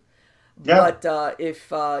of you. Yeah. But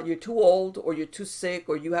if you're too old or you're too sick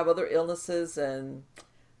or you have other illnesses and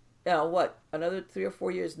you know what, another 3 or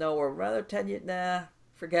 4 years, no, or rather 10 years, nah,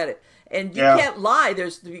 forget it. And you Yeah. can't lie.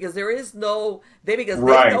 There's because there is no because they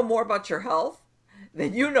know Right. more about your health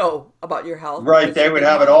than you know about your health Right. because They you're would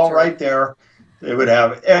being have it all monitored. right there. They would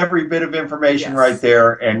have every bit of information right Yes,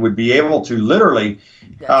 there and would be able to literally,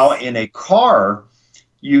 how yes, in a car,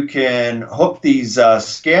 you can hook these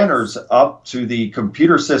scanners up to the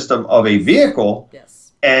computer system of a yes, vehicle.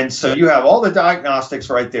 yes. And so you have all the diagnostics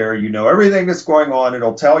right there. You know everything that's going on.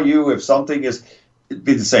 It'll tell you if something is, it'd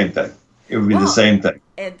be the same thing. It would be the Well, same thing.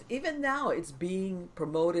 and even now it's being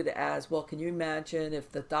promoted as well. Can you imagine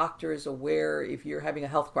if the doctor is aware if you're having a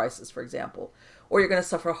health crisis, for example, or you're going to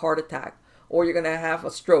suffer a heart attack, or you're going to have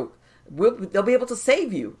a stroke? They'll be able to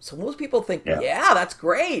save you. So most people think, Yeah. yeah, that's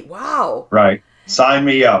great. Wow. Right. Sign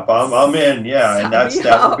me up. I'm in. Yeah. And Sign me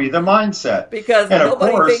that would be up. the mindset. Because And of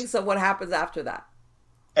nobody course, thinks of what happens after that.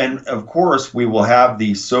 we will have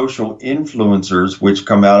these social influencers which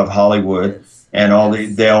come out of Hollywood Yes. and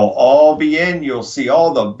Yes. they'll all be in. You'll see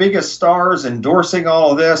all the biggest stars endorsing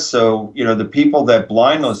all of this. So, you know, the people that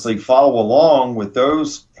blindlessly follow along with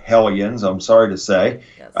those hellions, I'm sorry to say,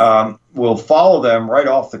 Yes. will follow them right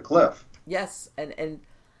off the cliff. Yes.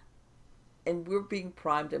 And we're being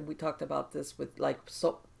primed, and we talked about this with like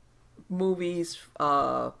movies,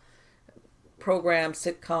 programs,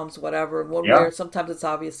 sitcoms, whatever. One Yeah, where sometimes it's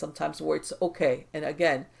obvious, sometimes where it's okay. And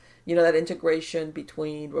again, you know, that integration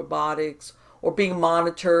between robotics or being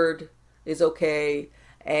monitored is okay.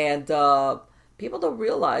 And people don't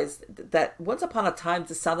realize that once upon a time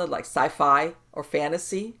this sounded like sci-fi or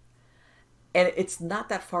fantasy, and it's not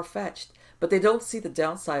that far-fetched. But they don't see the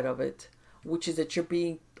downside of it, which is that you're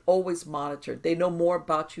being always monitored. They know more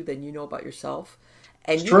about you than you know about yourself,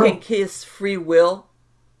 and it's you can true. kiss free will.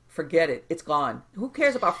 Forget it. It's gone. Who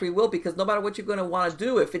cares about free will? Because no matter what you're going to want to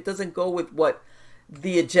do, if it doesn't go with what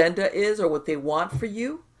the agenda is or what they want for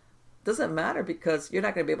you, doesn't matter because you're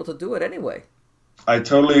not going to be able to do it anyway. I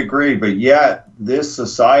totally agree. But yet, this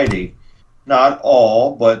society, not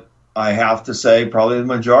all, but I have to say probably the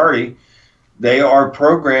majority, they are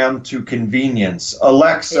programmed to convenience.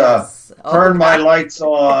 Alexa, Yes. Oh turn my God. lights Yes.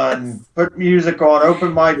 on, put music on,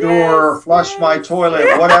 open my door, Yes. flush my Yes.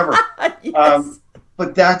 toilet, whatever. Yes.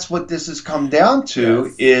 But that's what this has come down to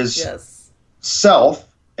Yes. is Yes. self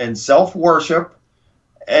and self-worship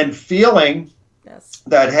and feeling Yes.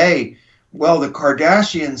 that, hey, well, the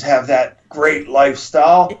Kardashians have that great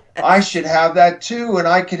lifestyle. I Yes. should have that too, and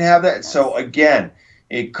I can have that. So again,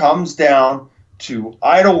 it comes down to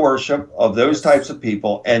idol worship of those Yes. types of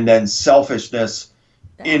people and then selfishness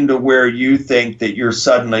Yeah. into where you think that you're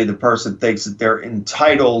suddenly the person thinks that they're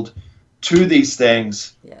entitled to these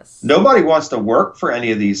things. Yes. Nobody wants to work for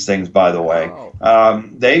any of these things, by the way. Oh.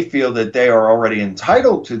 They feel that they are already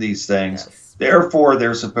entitled to these things. Yes. Therefore,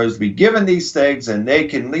 they're supposed to be given these things and they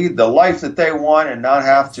can lead the life that they want and not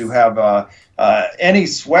have to have any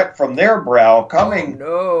sweat from their brow coming Oh,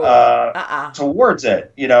 no. Uh-uh. towards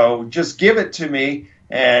it. You know, just give it to me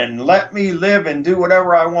and let me live and do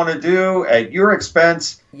whatever I want to do at your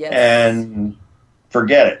expense Yes. and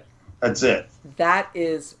forget it. That's it. That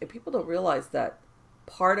is, and people don't realize that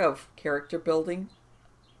part of character building,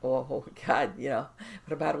 oh God, you know,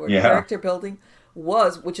 what a bad word, Yeah. character building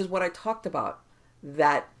which is what I talked about,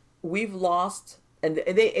 that we've lost,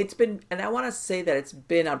 it's been, and I want to say that it's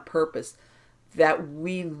been on purpose, that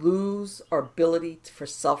we lose our ability for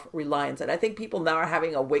self-reliance. And I think people now are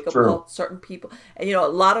having a wake-up True. call, certain people, and you know,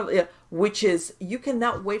 a lot of, which is, you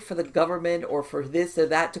cannot wait for the government or for this or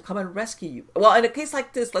that to come and rescue you. Well, in a case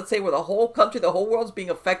like this, let's say where the whole country, the whole world's being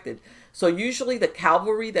affected. So usually the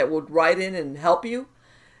cavalry that would ride in and help you,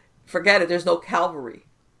 forget it, there's no cavalry.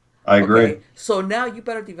 I agree. Okay, so now you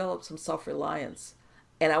better develop some self-reliance.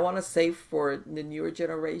 And I want to say for the newer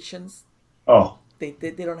generations, Oh, they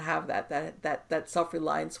don't have that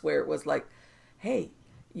self-reliance where it was like, hey,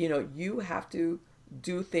 you know, you have to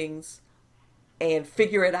do things and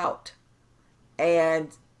figure it out and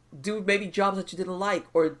do maybe jobs that you didn't like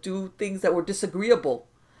or do things that were disagreeable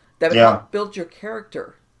that yeah. help build your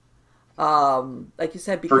character. Like you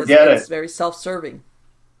said, because Forget it's it. very self-serving.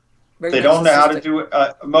 Very They don't know how to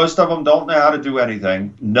narcissistic. do most of them don't know how to do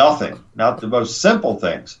anything. Nothing. Not the most simple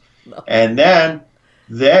things. No. And then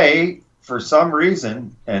they, for some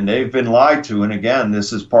reason, and they've been lied to, and again,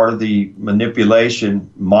 this is part of the manipulation,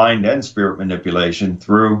 mind and spirit manipulation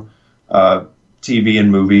through TV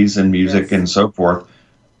and movies and music Yes. and so forth.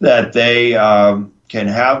 that they can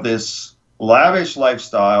have this lavish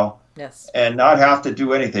lifestyle and not have to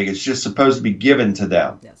do anything. It's just supposed to be given to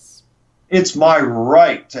them. Yes. It's my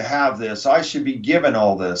right to have this. I should be given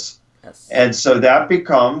all this. Yes. And so that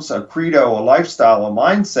becomes a credo, a lifestyle, a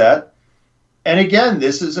mindset. And again,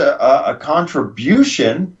 this is a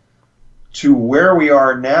contribution to where we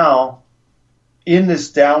are now in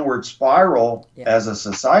this downward spiral as a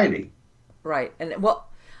society. Right. And well,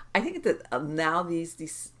 I think that now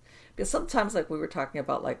these because sometimes, like we were talking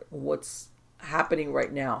about, like what's happening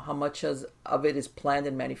right now, how much of it is planned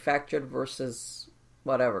and manufactured versus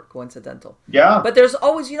whatever, coincidental. Yeah. But there's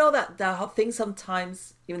always, that how things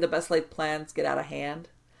sometimes, even the best laid plans get out of hand.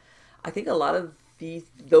 I think a lot of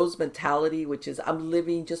those mentality, which is I'm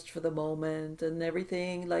living just for the moment and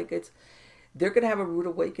everything, like they're going to have a rude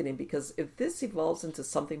awakening, because if this evolves into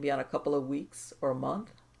something beyond a couple of weeks or a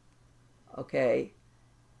month, okay,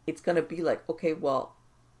 it's going to be like, okay, well,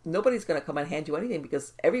 nobody's going to come and hand you anything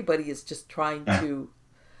because everybody is just trying to,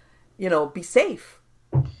 be safe.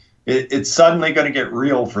 It's suddenly going to get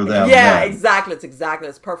real for them. Yeah, exactly.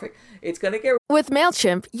 It's perfect. It's going to get... With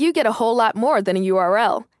MailChimp, you get a whole lot more than a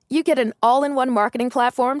URL. You get an all-in-one marketing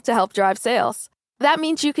platform to help drive sales. That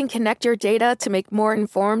means you can connect your data to make more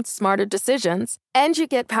informed, smarter decisions. And you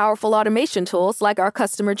get powerful automation tools like our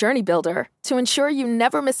Customer Journey Builder to ensure you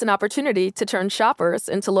never miss an opportunity to turn shoppers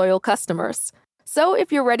into loyal customers. So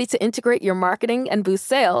if you're ready to integrate your marketing and boost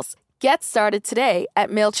sales, get started today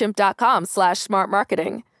at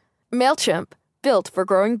MailChimp.com/smartmarketing. MailChimp, built for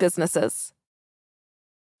growing businesses.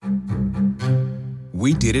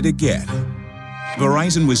 We did it again.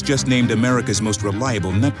 Verizon was just named America's most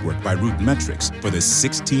reliable network by Root Metrics for the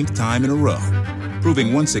 16th time in a row,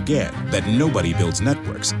 proving once again that nobody builds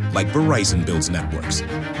networks like Verizon builds networks.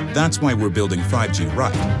 That's why we're building 5G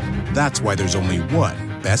right. That's why there's only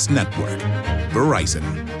one best network, Verizon.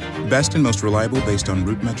 Best and most reliable based on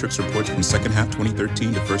Root Metrics reports from second half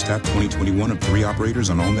 2013 to first half 2021 of 3 operators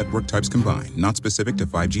on all network types combined, not specific to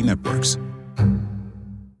 5G networks.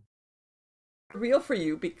 Real for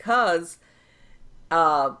you, because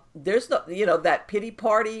there's no, that pity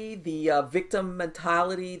party, the victim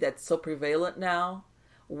mentality that's so prevalent now,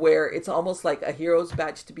 where it's almost like a hero's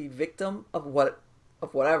badge to be victim of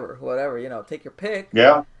whatever, take your pick.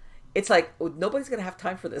 Yeah. It's like, nobody's going to have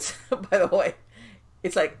time for this, by the way.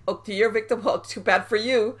 It's like, oh, to your victim, well, too bad for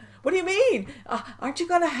you. What do you mean? Aren't you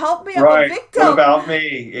going to help me? I'm a victim. What about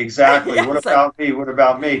me? Exactly. Yeah, what about me? What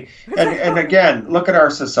about me? And again, look at our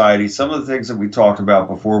society. Some of the things that we talked about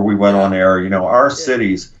before we went on air, our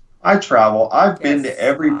cities. I travel. I've been to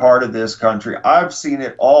every part of this country. I've seen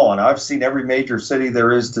it all, and I've seen every major city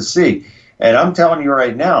there is to see. And I'm telling you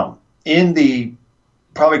right now, in the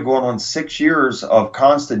probably going on 6 years of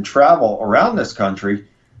constant travel around this country,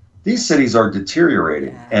 these cities are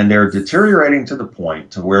deteriorating, and they're deteriorating to the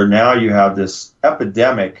point to where now you have this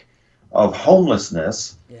epidemic of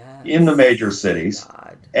homelessness in the major cities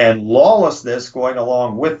and lawlessness going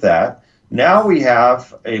along with that. Now we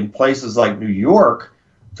have in places like New York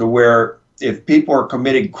to where if people are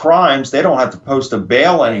committing crimes, they don't have to post a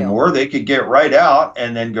bail anymore. They could get right out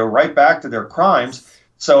and then go right back to their crimes.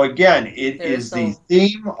 So again, it is the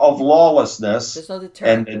theme of lawlessness,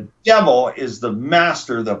 and the devil is the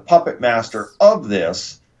master, the puppet master of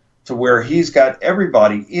this, to where he's got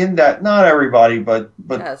everybody in that, not everybody, but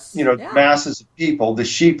masses of people, the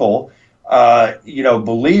sheeple,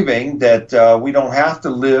 believing that we don't have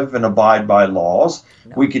to live and abide by laws.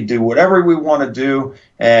 No. We can do whatever we want to do,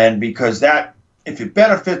 and because that, if it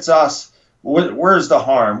benefits us, where's the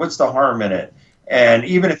harm? What's the harm in it? And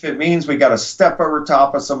even if it means we got to step over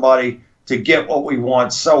top of somebody to get what we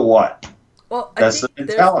want, so what? Well, that's the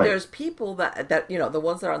mentality. There's people that the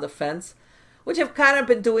ones that are on the fence, which have kind of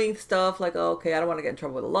been doing stuff like, oh, okay, I don't want to get in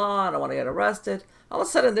trouble with the law, I don't want to get arrested. All of a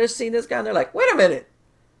sudden, they're seeing this guy, and they're like, wait a minute.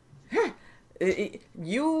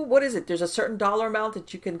 What is it? There's a certain dollar amount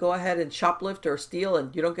that you can go ahead and shoplift or steal,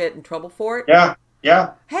 and you don't get in trouble for it? Yeah.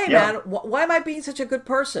 Hey, man, why am I being such a good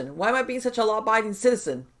person? Why am I being such a law-abiding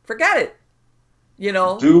citizen? Forget it.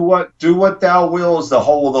 Do what thou wills, the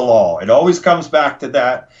whole of the law. It always comes back to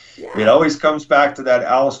that. Yeah. It always comes back to that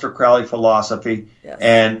Aleister Crowley philosophy. Yes.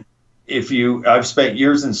 And I've spent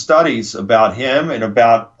years in studies about him and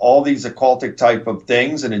about all these occultic type of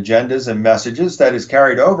things and agendas and messages that is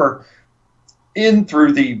carried over in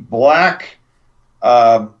through the black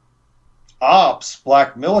black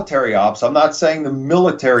military ops. I'm not saying the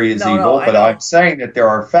military is evil, but I'm saying that there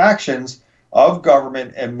are factions of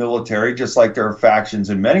government and military, just like there are factions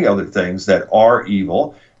in many other things that are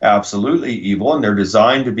evil, absolutely evil, and they're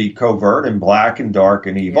designed to be covert and black and dark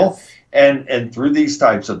and evil. Yes. And through these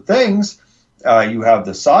types of things, you have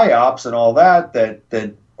the psyops and all that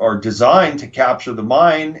are designed to capture the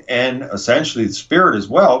mind and essentially the spirit as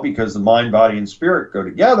well, because the mind, body, and spirit go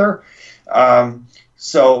together.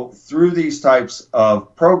 So through these types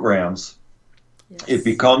of programs, it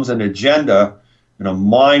becomes an agenda and a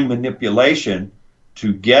mind manipulation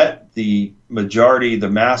to get the majority, the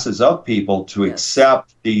masses of people to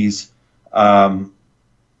accept these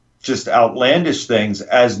just outlandish things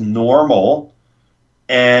as normal.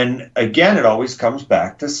 And again, it always comes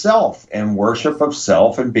back to self and worship of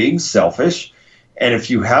self and being selfish. And if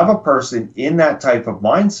you have a person in that type of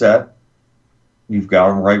mindset, you've got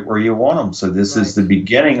them right where you want them. So this is the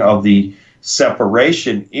beginning of the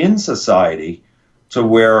separation in society, to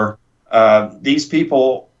where these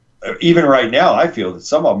people, even right now, I feel that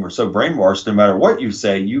some of them are so brainwashed, no matter what you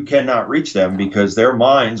say, you cannot reach them because their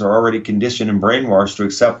minds are already conditioned and brainwashed to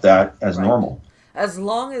accept that as normal. As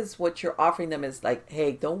long as what you're offering them is like,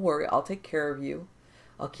 hey, don't worry, I'll take care of you.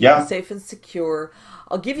 I'll keep you safe and secure.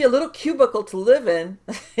 I'll give you a little cubicle to live in,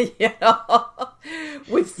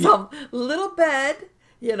 with some little bed,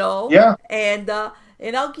 and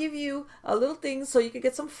I'll give you a little thing so you can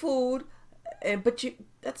get some food, but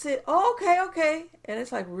that's it. Oh, okay. And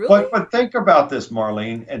it's like, really? But think about this,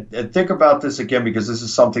 Marlene, and think about this again, because this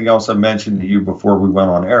is something else I mentioned to you before we went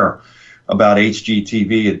on air about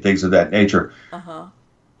HGTV and things of that nature.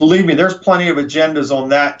 Believe me, there's plenty of agendas on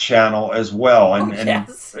that channel as well. And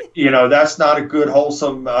that's not a good,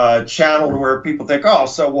 wholesome channel where people think, oh,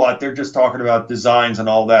 so what? They're just talking about designs and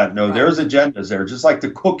all that. No, there's agendas there, just like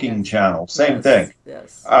the cooking channel. Same thing.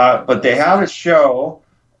 But they have a show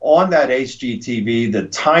on that HGTV, the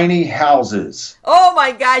tiny houses. Oh,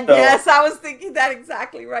 my God, yes. I was thinking that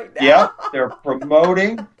exactly right now. Yeah, they're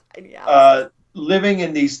promoting living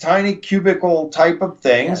in these tiny cubicle type of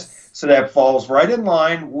things. So that falls right in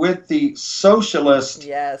line with the socialist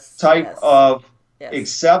type of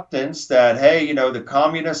acceptance that, hey, the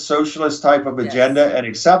communist socialist type of agenda and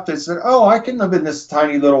acceptance that, oh, I can live in this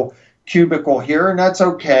tiny little cubicle here and that's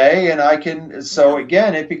okay. And I can, so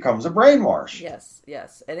again, it becomes a brainwash.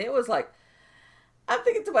 Yes. And it was like, I'm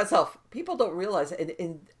thinking to myself, people don't realize,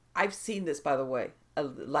 and I've seen this, by the way,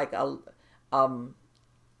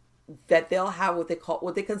 that they'll have what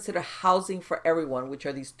they consider housing for everyone, which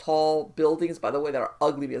are these tall buildings, by the way, that are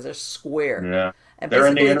ugly because they're square. Yeah, and they're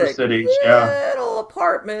in the inner cities. Little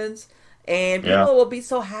apartments, and people will be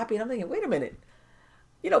so happy. And I'm thinking, wait a minute,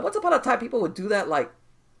 once upon a time, people would do that, like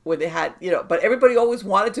when they had, but everybody always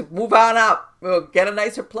wanted to move on up, get a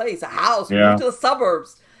nicer place, a house, move to the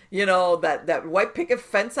suburbs. That white picket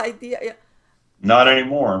fence idea. Not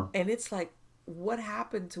anymore. And it's like, what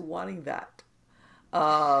happened to wanting that?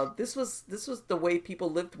 This was the way people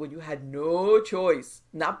lived when you had no choice,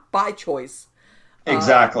 not by choice.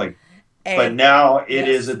 Exactly. But now it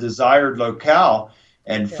is a desired locale.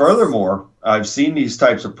 And furthermore, I've seen these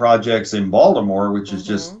types of projects in Baltimore, which is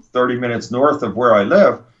just 30 minutes north of where I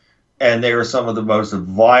live. And they are some of the most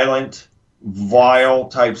violent, vile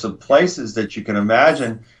types of places that you can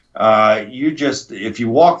imagine. If you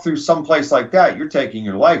walk through some place like that, you're taking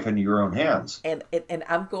your life into your own hands. And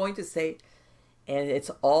I'm going to say, and it's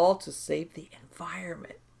all to save the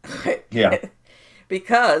environment.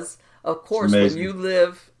 Because, of course, when you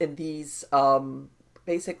live in these,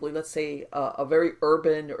 basically, let's say, a very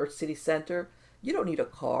urban or city center, you don't need a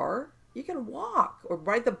car. You can walk or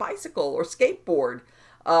ride the bicycle or skateboard,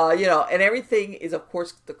 and everything is, of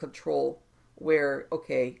course, the control where,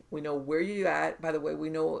 okay, we know where you're at. By the way, we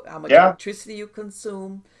know how much electricity you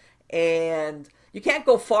consume. And you can't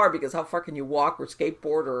go far because how far can you walk or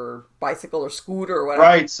skateboard or bicycle or scooter or whatever?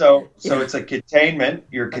 Right. So it's a containment.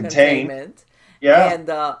 You're contained. Yeah. And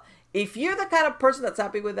if you're the kind of person that's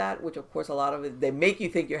happy with that, which of course a lot of it, they make you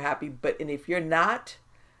think you're happy. And if you're not,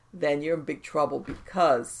 then you're in big trouble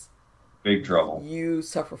because you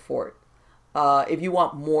suffer for it. If you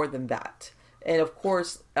want more than that. And of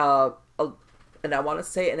course, and I want to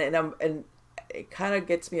say, and it kind of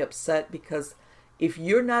gets me upset because if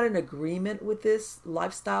you're not in agreement with this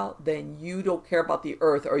lifestyle, then you don't care about the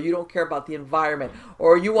earth, or you don't care about the environment,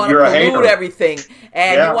 or you want to pollute everything,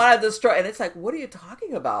 and you want to destroy. And it's like, what are you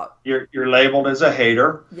talking about? You're labeled as a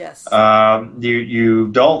hater. Yes. You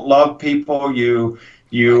don't love people.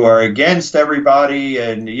 You are against everybody,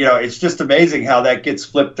 and it's just amazing how that gets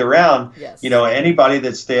flipped around. Yes. Anybody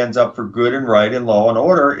that stands up for good and right and law and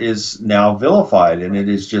order is now vilified, and it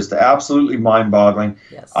is just absolutely mind-boggling.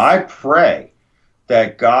 Yes. I pray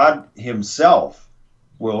that God himself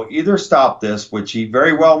will either stop this, which he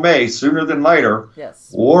very well may sooner than later,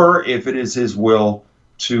 or if it is his will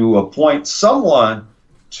to appoint someone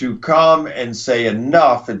to come and say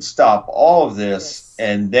enough and stop all of this,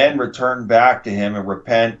 and then return back to him and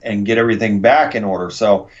repent and get everything back in order.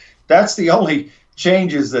 So that's the only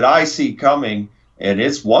changes that I see coming, and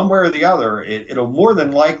it's one way or the other. It'll more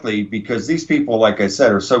than likely, because these people, like I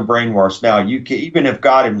said, are so brainwashed now. Even if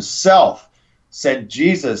God himself sent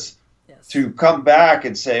Jesus to come back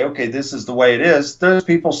and say, okay, this is the way it is, those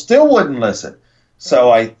people still wouldn't listen.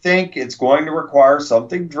 So I think it's going to require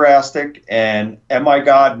something drastic. And am I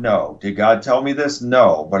God? No. Did God tell me this?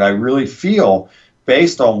 No. But I really feel,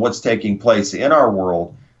 based on what's taking place in our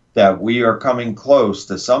world, that we are coming close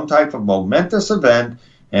to some type of momentous event.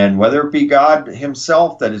 And whether it be God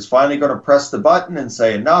himself that is finally going to press the button and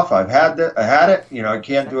say, enough, I had it, I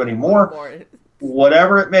can't do any more.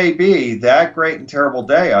 Whatever it may be, that great and terrible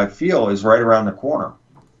day, I feel, is right around the corner.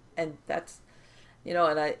 And that's,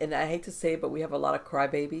 and I hate to say it, but we have a lot of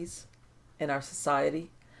crybabies in our society.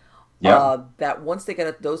 That once they get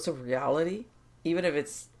a dose of reality, even if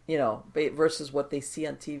it's, versus what they see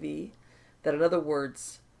on TV, that in other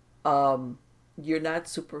words, you're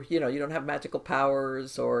not you don't have magical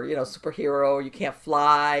powers, or, superhero, you can't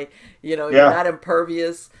fly, you're not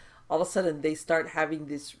impervious. All of a sudden they start having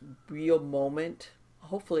this real moment.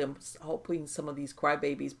 Hopefully, I'm hoping some of these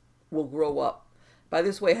crybabies will grow up. By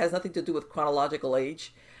this way, it has nothing to do with chronological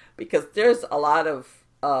age, because there's a lot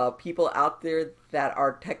of people out there that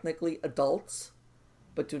are technically adults,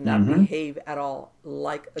 but do not behave at all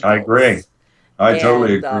like adults. I agree. I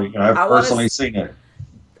totally agree. I've personally seen it.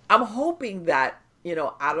 I'm hoping that,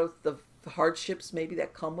 out of the hardships maybe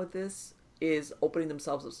that come with this, is opening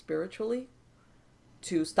themselves up spiritually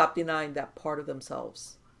to stop denying that part of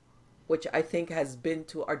themselves, which I think has been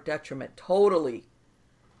to our detriment. Totally.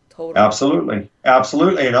 Absolutely.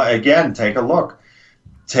 And again, take a look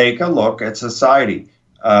at society.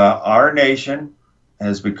 Our nation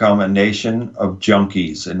has become a nation of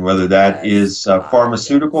junkies, and whether that is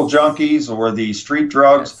pharmaceutical junkies or the street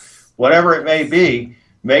drugs, whatever it may be,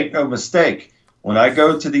 make no mistake. When I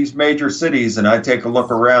go to these major cities and I take a look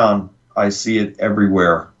around, I see it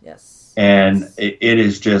everywhere. And it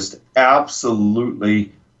is just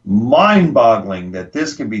absolutely mind-boggling that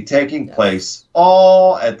this can be taking place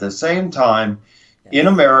all at the same time in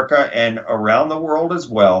America and around the world as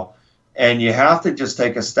well. And you have to just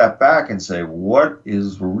take a step back and say, what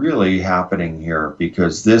is really happening here?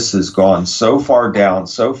 Because this has gone so far down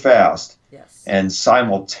so fast, and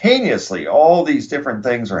simultaneously all these different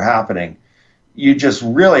things are happening. You just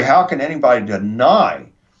really, how can anybody deny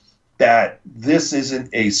that this isn't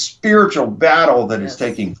a spiritual battle that is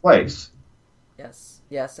taking place?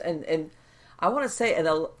 Yes. And I want to say, and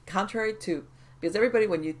contrary to, because everybody,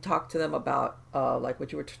 when you talk to them about like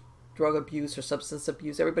what you were drug abuse or substance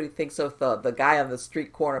abuse, everybody thinks of the guy on the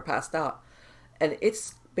street corner passed out. And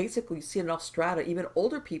it's basically, you see in Australia, even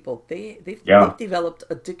older people, they've developed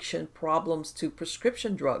addiction problems to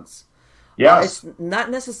prescription drugs. It's not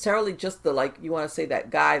necessarily just the, like, you want to say that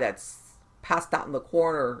guy that's passed out in the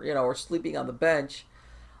corner, or sleeping on the bench.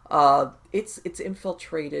 It's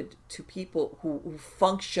infiltrated to people who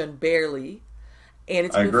function barely, and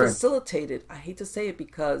it's been facilitated. I hate to say it,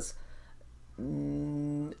 because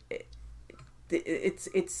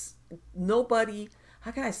it's nobody. How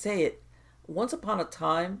can I say it? Once upon a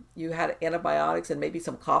time, you had antibiotics and maybe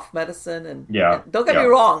some cough medicine, and don't get me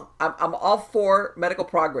wrong, I'm all for medical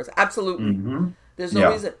progress, absolutely. There's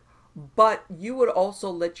no reason, but you would also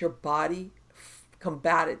let your body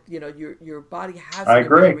combat it. Your body has an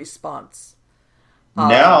immune response.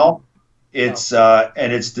 Now it's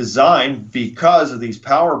and it's designed because of these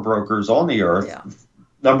power brokers on the earth.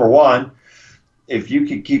 Number one, if you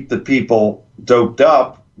can keep the people doped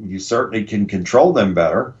up, you certainly can control them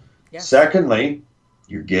better. Secondly,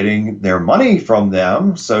 you're getting their money from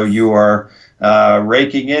them, so you are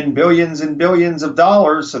raking in billions and billions of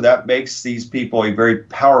dollars, so that makes these people a very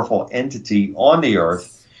powerful entity on the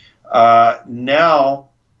earth. Now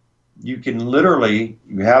you can literally,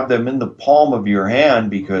 you have them in the palm of your hand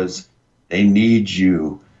because they need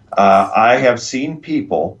you. I have seen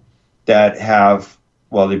people that have,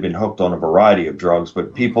 well, they've been hooked on a variety of drugs,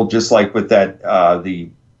 but people just like with that, the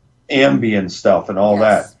Ambien stuff and all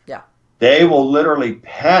that. They will literally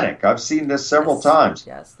panic. I've seen this several times.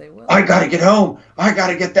 Yes, they will. I got to get home. I got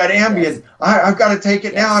to get that Ambien. I've got to take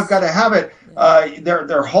it now. I've got to have it.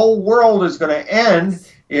 Their whole world is going to end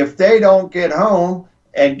if they don't get home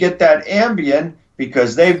and get that Ambien,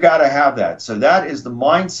 because they've got to have that. So that is the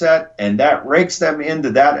mindset, and that rakes them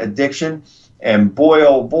into that addiction. And boy,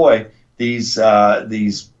 oh boy, these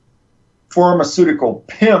pharmaceutical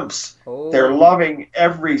pimps, they're loving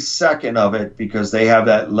every second of it because they have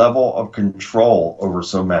that level of control over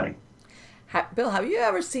so many. Bill, have you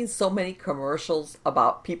ever seen so many commercials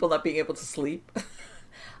about people not being able to sleep?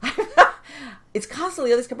 It's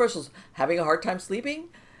constantly all these commercials. Having a hard time sleeping?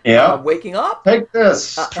 Yeah. Waking up? Take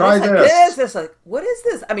this. Try like, this. This. Like, what is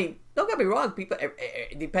this? I mean, don't get me wrong. People,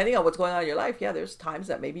 depending on what's going on in your life, yeah, there's times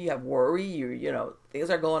that maybe you have worry. You know, things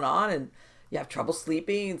are going on and you have trouble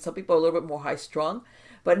sleeping. And some people are a little bit more high strung.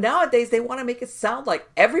 But nowadays, they want to make it sound like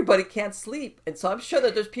everybody can't sleep. And so I'm sure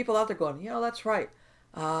that there's people out there going, that's right.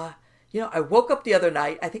 I woke up the other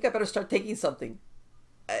night. I think I better start taking something.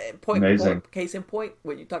 Amazing. Case in point,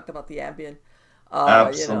 when you talked about the Ambien.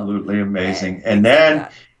 Absolutely amazing. And then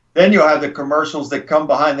you'll have the commercials that come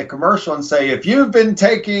behind the commercial and say, if you've been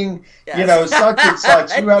taking, such and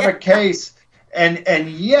such, you have a case. And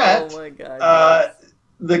yet, oh my God,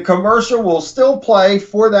 the commercial will still play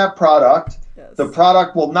for that product. Yes. The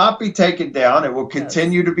product will not be taken down. It will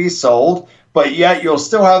continue to be sold. But yet you'll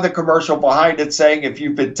still have the commercial behind it saying, if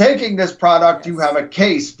you've been taking this product, you have a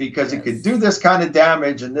case because it could do this kind of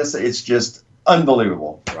damage. And it's just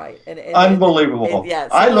unbelievable. Right. Unbelievable.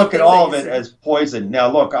 I look at all of it as poison.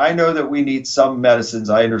 Now, look, I know that we need some medicines.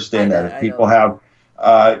 I understand that. If people have,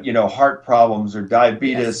 heart problems or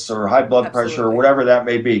diabetes or high blood pressure or whatever that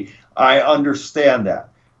may be, I understand that.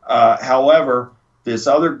 However, this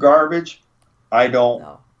other garbage, I don't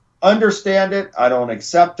understand it. I don't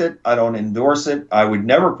accept it. I don't endorse it. I would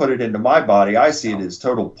never put it into my body. I see it as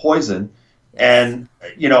total poison. And,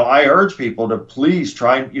 I urge people to please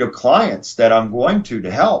try, clients that I'm going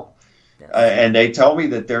to help. And they tell me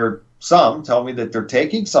that they're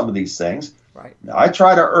taking some of these things. Right. I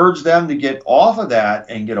try to urge them to get off of that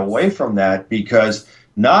and get away from that, because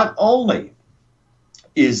not only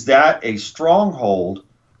is that a stronghold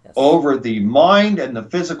over the mind and the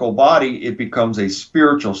physical body, it becomes a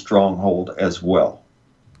spiritual stronghold as well.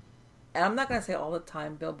 And I'm not going to say all the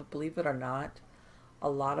time, Bill, but believe it or not, a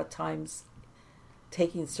lot of times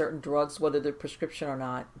taking certain drugs, whether they're prescription or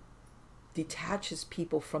not, detaches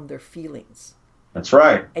people from their feelings. That's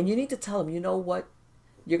right. And you need to tell them, you know what?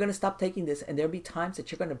 You're going to stop taking this, and there'll be times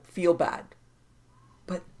that you're going to feel bad.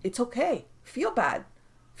 But it's okay. Feel bad.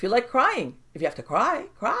 Feel like crying. If you have to cry,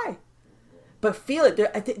 cry. But feel it.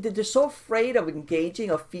 I think they're so afraid of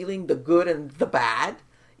engaging, of feeling the good and the bad,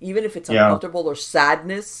 even if it's uncomfortable or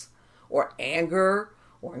sadness or anger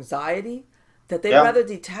or anxiety, that they'd rather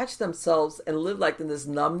detach themselves and live like in this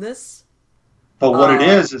numbness. But what it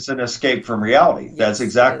is an escape from reality. Yes, that's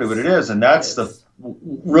exactly what it is. And that's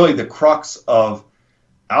really the crux of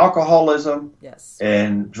alcoholism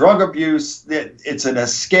and drug abuse. It's an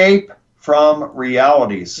escape from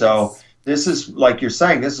reality. So this is, like you're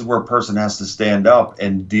saying, this is where a person has to stand up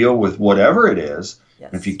and deal with whatever it is.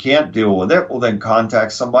 Yes. If you can't deal with it, well, then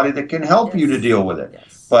contact somebody that can help you to deal with it.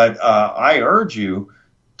 Yes. But I urge you,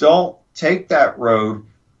 don't take that road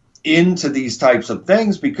into these types of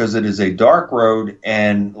things, because it is a dark road.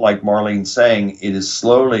 And like Marlene's saying, it is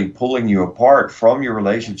slowly pulling you apart from your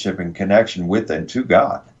relationship and connection with and to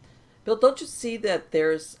God. Bill, don't you see that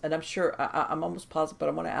there's, and I'm sure, I'm almost positive, but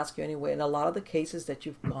I want to ask you anyway, in a lot of the cases that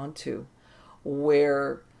you've gone to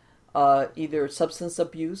where either substance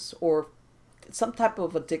abuse or some type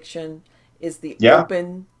of addiction is the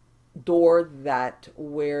open door, that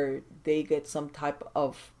where they get some type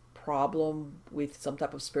of problem with some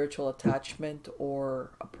type of spiritual attachment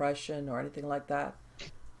or oppression or anything like that?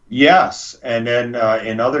 Yes. And then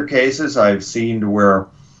in other cases, I've seen where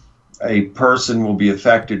a person will be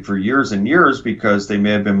affected for years and years because they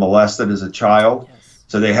may have been molested as a child. Yes.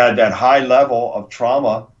 So they had that high level of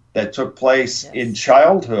trauma that took place in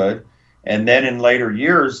childhood. And then in later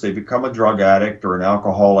years, they become a drug addict or an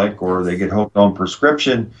alcoholic, or they get hooked on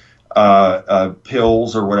prescription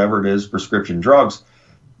pills or whatever it is, prescription drugs,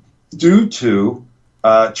 due to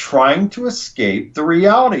trying to escape the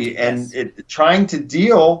reality and trying to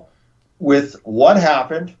deal with what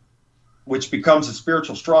happened, which becomes a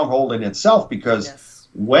spiritual stronghold in itself. Because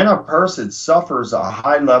when a person suffers a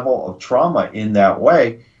high level of trauma in that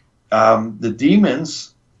way, the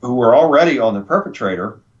demons who are already on the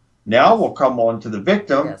perpetrator now will come on to the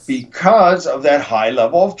victim because of that high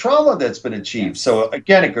level of trauma that's been achieved. So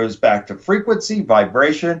again, it goes back to frequency,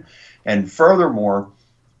 vibration, and furthermore,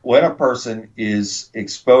 when a person is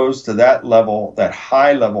exposed to that level, that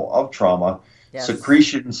high level of trauma,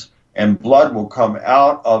 secretions and blood will come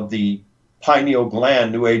out of the pineal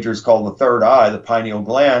gland. New Agers call the third eye, the pineal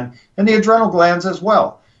gland, and the adrenal glands as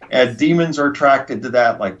well. And demons are attracted to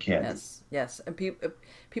that like candy. Yes. And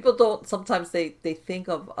people don't, sometimes they think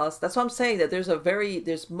of us. That's what I'm saying, that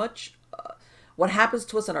there's much, what happens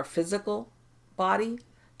to us in our physical body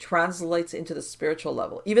translates into the spiritual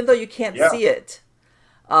level, even though you can't see it.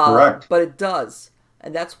 Correct. But it does.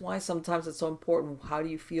 And that's why sometimes it's so important. How do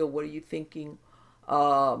you feel? What are you thinking?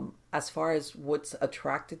 As far as what's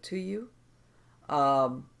attracted to you,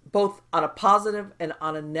 both on a positive and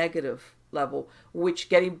on a negative level, which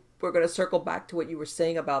we're going to circle back to what you were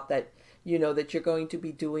saying about that, that you're going to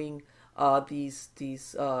be doing these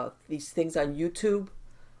things on YouTube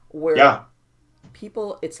where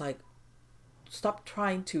people, it's like, stop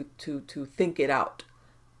trying to think it out.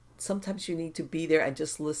 Sometimes you need to be there and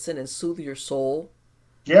just listen and soothe your soul.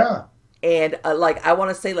 Yeah. And I want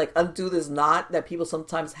to say, undo this knot that people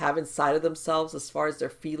sometimes have inside of themselves as far as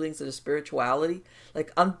their feelings and their spirituality.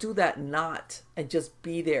 Undo that knot and just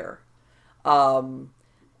be there. And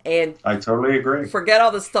I totally agree. Forget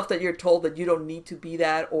all the stuff that you're told that you don't need to be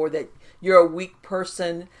that, or that you're a weak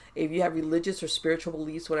person if you have religious or spiritual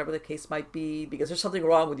beliefs, whatever the case might be, because there's something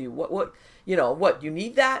wrong with you. What you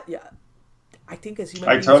need that? Yeah, I think as human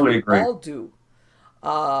beings, totally we agree. all do.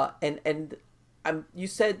 You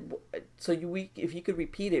said, so if you could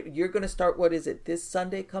repeat it, you're going to start, what is it, this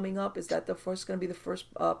Sunday coming up? Is that going to be the first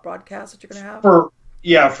broadcast that you're going to have? For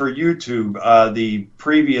YouTube. The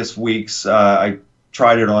previous weeks, I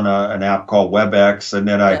tried it on an app called WebEx, and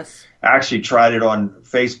then I actually tried it on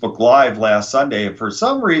Facebook Live last Sunday. And for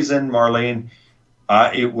some reason, Marlene,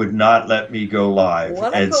 it would not let me go live.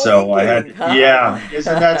 And so I had,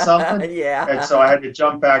 isn't that something? Yeah. And so I had to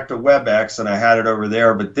jump back to WebEx, and I had it over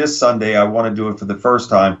there. But this Sunday, I want to do it for the first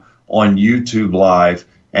time on YouTube Live,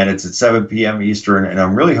 and it's at 7 p.m. Eastern. And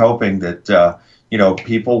I'm really hoping that,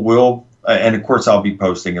 people will, and of course, I'll be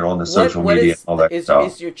posting it on the social media and all that stuff.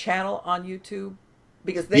 Is your channel on YouTube?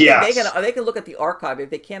 Because they can look at the archive. If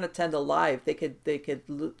they can't attend a live, they could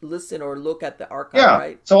listen or look at the archive,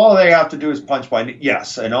 right? So all they have to do is punch my name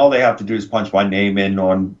in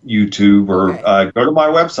on YouTube, or go to my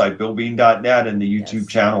website, billbean.net, and the YouTube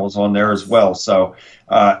channel is on there as well. So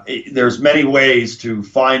there's many ways to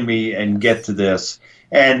find me and get to this.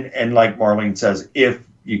 And like Marlene says, if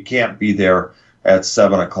you can't be there at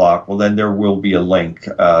 7:00, well, then there will be a link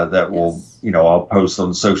that will, I'll post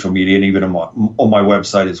on social media and even on my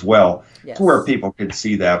website as well, to where people can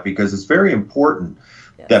see that, because it's very important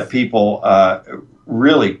that people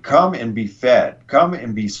really come and be fed, come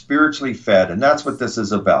and be spiritually fed. And that's what this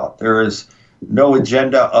is about. There is no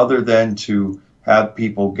agenda other than to have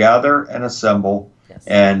people gather and assemble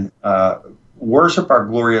and worship our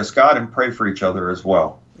glorious God and pray for each other as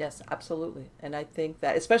well. Yes, absolutely. And I think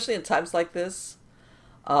that, especially in times like this,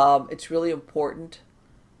 it's really important,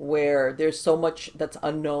 where there's so much that's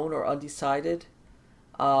unknown or undecided,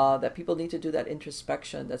 that people need to do that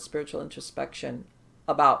introspection, that spiritual introspection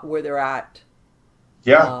about where they're at.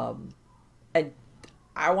 Yeah. And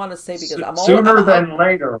I want to say, because I'm sooner than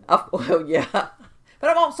later. Well, yeah.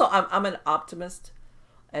 But I'm an optimist,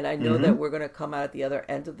 and I know that we're going to come out at the other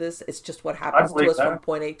end of this. It's just what happens to us from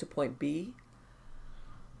point A to point B.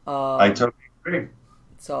 I totally agree.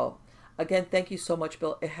 So, again, thank you so much,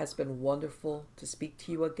 Bill. It has been wonderful to speak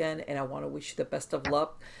to you again, and I want to wish you the best of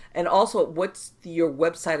luck. And also, what's your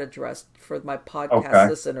website address for my podcast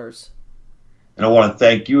listeners? And I want to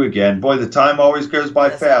thank you again. Boy, the time always goes by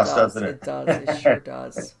fast, doesn't it? It does. It sure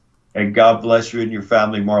does. And God bless you and your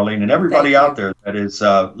family, Marlene, and everybody out there that is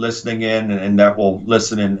listening in and that will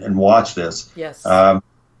listen and watch this. Yes.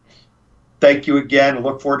 Thank you again.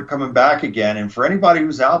 Look forward to coming back again. And for anybody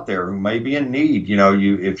who's out there who may be in need,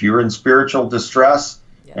 if you're in spiritual distress,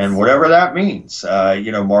 and whatever that means,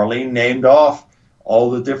 Marlene named off all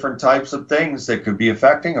the different types of things that could be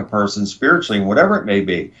affecting a person spiritually, and whatever it may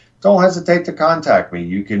be, don't hesitate to contact me.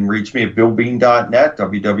 You can reach me at billbean.net,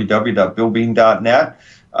 www.billbean.net,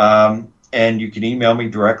 and you can email me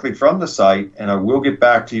directly from the site, and I will get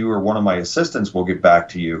back to you, or one of my assistants will get back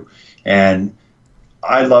to you. And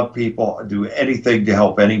I love people. I do anything to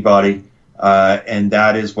help anybody, and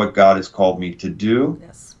that is what God has called me to do.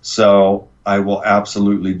 Yes. So I will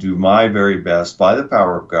absolutely do my very best, by the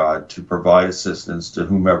power of God, to provide assistance to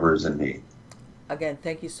whomever is in need. Again,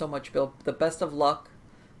 thank you so much, Bill. The best of luck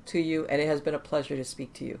to you, and it has been a pleasure to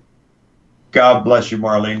speak to you. God bless you,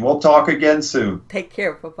 Marlene. We'll talk again soon. Take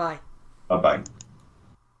care. Bye-bye. Bye-bye.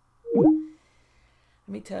 Let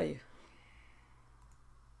me tell you,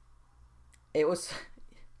 it was,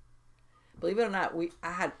 believe it or not,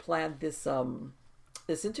 I had planned this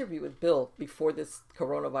this interview with Bill before this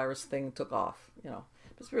coronavirus thing took off.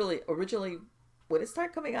 It's really, originally, when it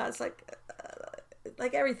started coming out, it's like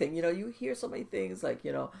everything, you hear so many things, oh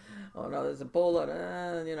no, there's Ebola,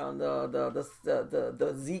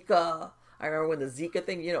 the Zika. I remember when the Zika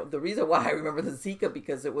thing, the reason why I remember the Zika,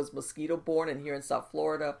 because it was mosquito borne, and here in South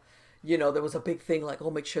Florida, there was a big thing like, oh,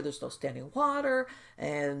 make sure there's no standing water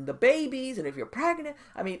and the babies, and if you're pregnant.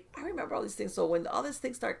 I mean, I remember all these things. So when all these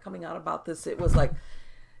things started coming out about this, it was like,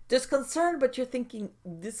 there's concern, but you're thinking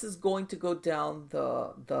this is going to go down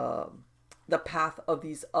the path of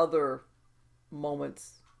these other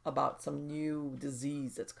moments about some new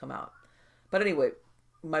disease that's come out. But anyway,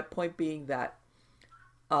 my point being that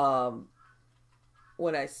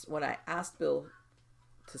when I asked Bill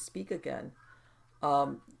to speak again,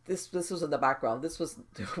 this was in the background. This was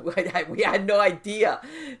we had no idea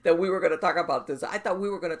that we were going to talk about this. I thought we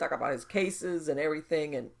were going to talk about his cases and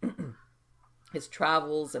everything, and his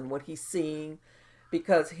travels and what he's seeing,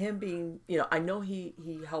 because him being, I know he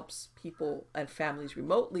helps people and families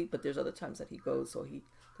remotely, but there's other times that he goes, so he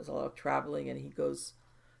does a lot of traveling, and he goes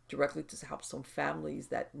directly to help some families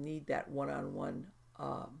that need that one-on-one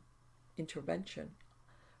intervention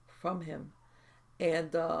from him.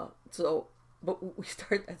 And but we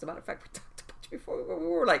started, as a matter of fact, we talked about it before, we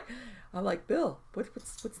were like, I'm like, Bill,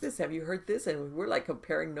 what's this? Have you heard this? And we were like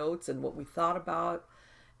comparing notes and what we thought about.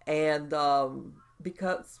 And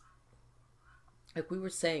because, like we were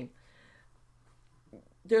saying,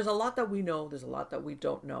 there's a lot that we know, there's a lot that we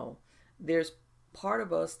don't know. There's part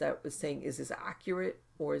of us that was saying, is this accurate,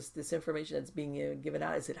 or is this information that's being given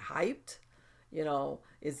out, is it hyped?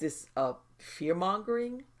 Is this fear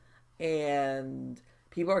mongering, and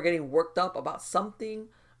people are getting worked up about something?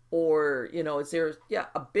 Or, is there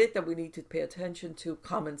a bit that we need to pay attention to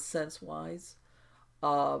common sense wise,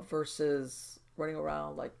 versus running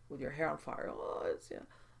around like with your hair on fire.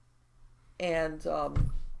 And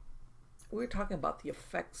we were talking about the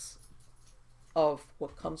effects of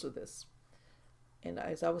what comes with this. And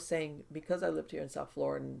as I was saying, because I lived here in South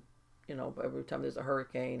Florida, and every time there's a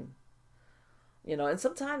hurricane, and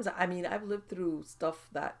sometimes, I mean, I've lived through stuff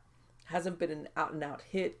that hasn't been an out and out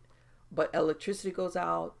hit, but electricity goes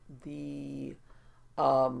out, the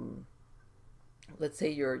let's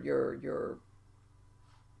say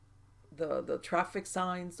the traffic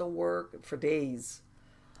signs don't work for days,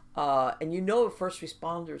 and first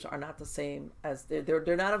responders are not the same as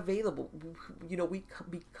they're not available. We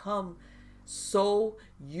become so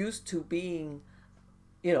used to being,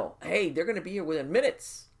 hey, they're going to be here within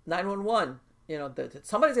minutes. 911,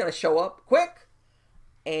 somebody's going to show up quick.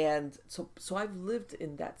 And so I've lived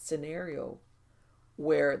in that scenario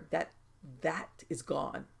where that is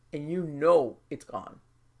gone, and it's gone.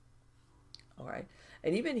 All right.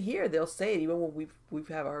 And even here, they'll say it, even when we've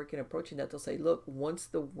had a hurricane approaching, that they'll say, look, once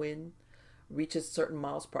the wind reaches certain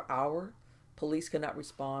miles per hour, police cannot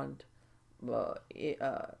respond.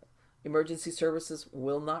 Emergency services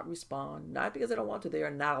will not respond, not because they don't want to, they are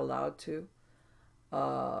not allowed to.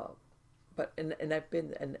 But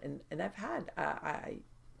I've had, I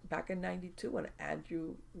back in 92 when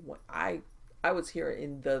I was here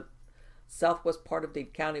in the southwest part of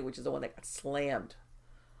Dade County, which is the one that got slammed.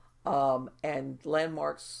 And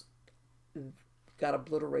landmarks got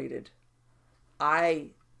obliterated.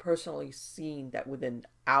 I personally seen that within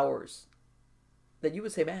hours, that you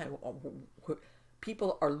would say, man,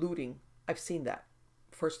 people are looting. I've seen that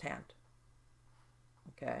firsthand.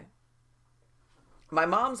 Okay. My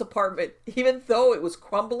mom's apartment, even though it was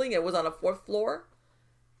crumbling, it was on a 4th floor,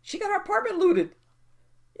 she got her apartment looted.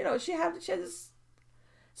 She had this.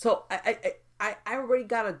 So I've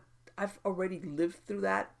already lived through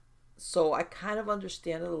that. So I kind of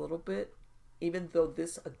understand it a little bit, even though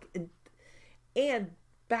and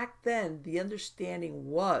back then the understanding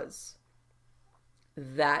was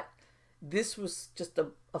that this was just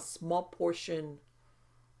a small portion,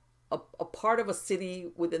 a part of a city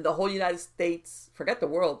within the whole United States, forget the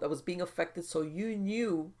world, that was being affected. So you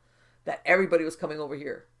knew that everybody was coming over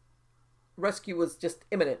here. Rescue was just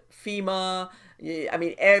imminent. FEMA, I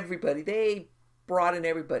mean, everybody, they brought in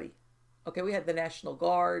everybody. Okay, we had the National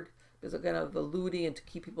Guard. There's kind of the looting and to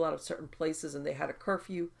keep people out of certain places, and they had a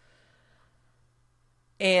curfew.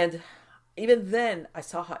 And even then, I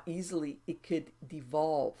saw how easily it could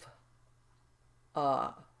devolve.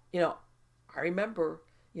 I remember,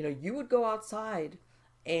 you would go outside,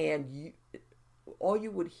 and all you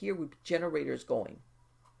would hear would be generators going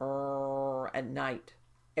at night.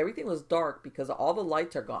 Everything was dark because all the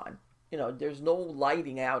lights are gone. There's no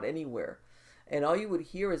lighting out anywhere. And all you would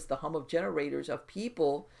hear is the hum of generators, of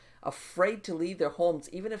people afraid to leave their homes,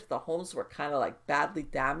 even if the homes were kind of like badly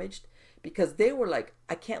damaged, because they were like,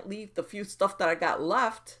 I can't leave the few stuff that I got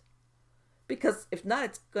left, because if not,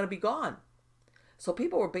 it's going to be gone. So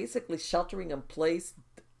people were basically sheltering in place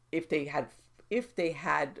if they had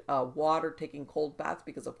water, taking cold baths,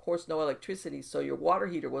 because of course no electricity, so your water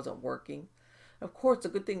heater wasn't working. Of course, a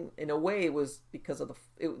good thing in a way was because of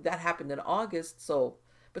that happened in August, so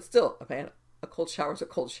But still, man, a cold shower is a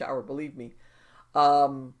cold shower, believe me.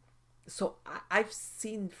 So I've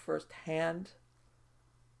seen firsthand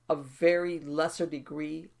a very lesser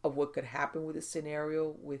degree of what could happen with this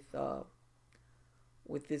scenario with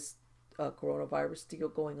this coronavirus deal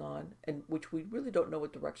going on, and which we really don't know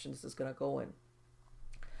what direction this is going to go in.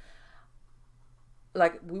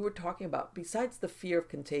 Like we were talking about, besides the fear of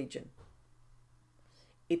contagion,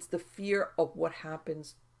 it's the fear of what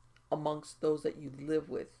happens amongst those that you live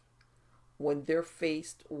with when they're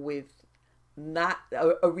faced with not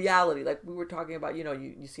a reality. Like we were talking about,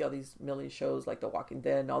 you see all these million shows like The Walking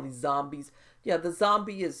Dead and all these zombies. Yeah, the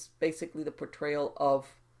zombie is basically the portrayal of,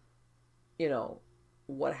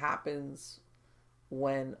 what happens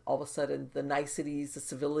when all of a sudden the niceties, the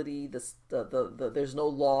civility, the there's no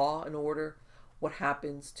law and order. What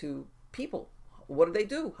happens to people? What do they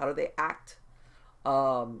do? How do they act?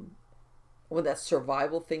 When that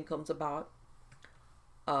survival thing comes about.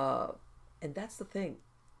 And that's the thing.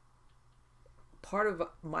 Part of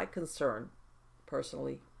my concern,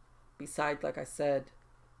 personally, besides, like I said,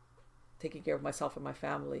 taking care of myself and my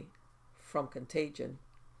family from contagion,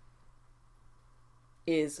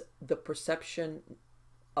 is the perception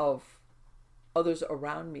of others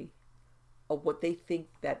around me, of what they think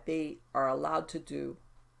that they are allowed to do,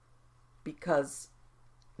 because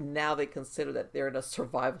now they consider that they're in a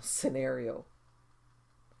survival scenario.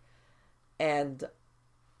 And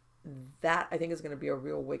that, I think, is going to be a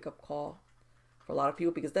real wake-up call for a lot of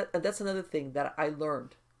people, because that's another thing that I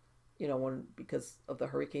learned, because of the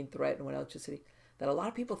hurricane threat and when electricity, that a lot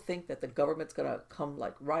of people think that the government's going to come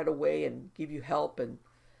like right away and give you help, and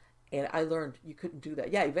I learned you couldn't do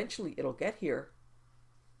that. Yeah, eventually it'll get here,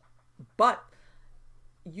 but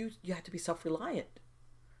you have to be self-reliant.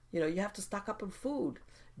 You have to stock up on food.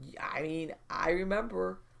 I mean, I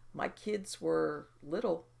remember my kids were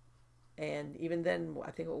little, and even then,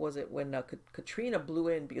 I think, what was it, when Katrina blew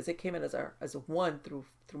in, because it came in as a one through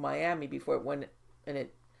Miami before it went, and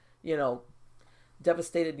it,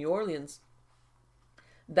 devastated New Orleans,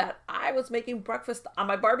 that I was making breakfast on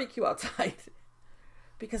my barbecue outside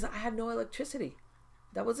because I had no electricity.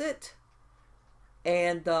 That was it.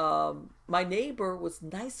 And my neighbor was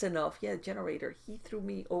nice enough. He had a generator. He threw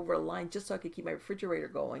me over a line just so I could keep my refrigerator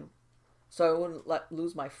going, so I wouldn't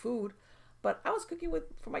lose my food. But I was cooking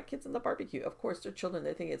for my kids in the barbecue. Of course, they're children.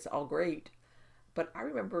 They think it's all great. But I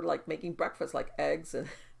remember like making breakfast, like eggs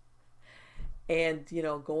and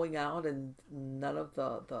going out, and none of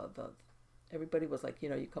the everybody was like,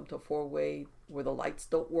 you come to a four-way where the lights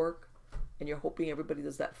don't work, and you're hoping everybody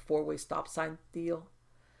does that four-way stop sign deal.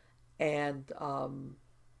 And I'm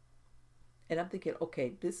thinking,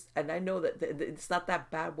 okay, and I know that it's not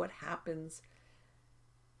that bad. What happens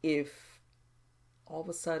if all of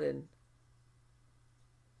a sudden,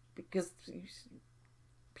 because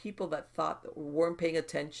people that thought that weren't paying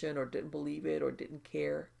attention or didn't believe it or didn't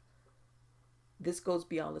care, this goes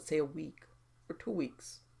beyond, let's say, a week or 2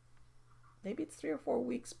 weeks. Maybe it's 3 or 4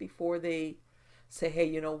 weeks before they say, hey,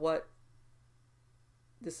 you know what?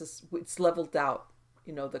 It's leveled out.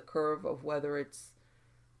 The curve of whether it's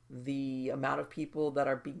the amount of people that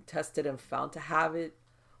are being tested and found to have it,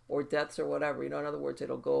 or deaths or whatever. In other words,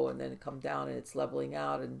 it'll go and then come down and it's leveling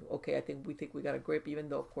out. And okay, we think we got a grip, even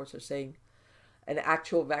though, of course, they're saying an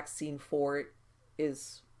actual vaccine for it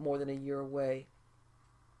is more than a year away.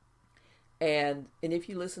 And if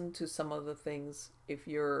you listen to some of the things, if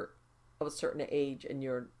you're of a certain age and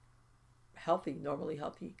you're healthy, normally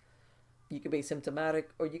healthy, you could be symptomatic,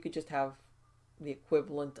 or you could just have the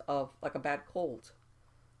equivalent of like a bad cold.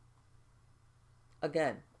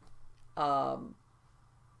 Again,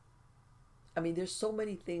 there's so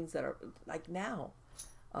many things that are like now,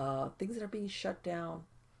 things that are being shut down.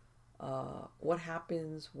 What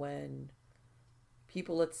happens when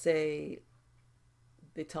people, let's say,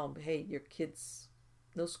 they tell them, hey, your kids,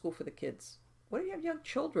 no school for the kids. What if you have young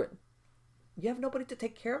children? You have nobody to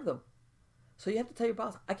take care of them. So you have to tell your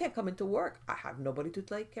boss, I can't come into work. I have nobody to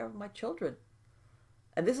take care of my children.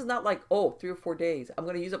 And this is not like, 3 or 4 days. I'm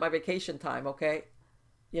going to use up my vacation time, okay?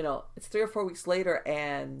 It's 3 or 4 weeks later,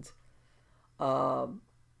 and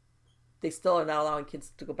they still are not allowing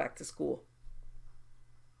kids to go back to school.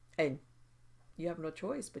 And you have no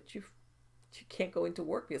choice, but you can't go into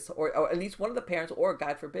work, because, or at least one of the parents, or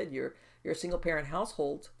God forbid, you're a single parent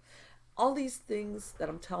household. All these things that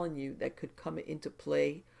I'm telling you that could come into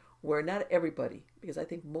play, where not everybody, because I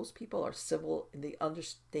think most people are civil and they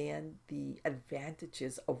understand the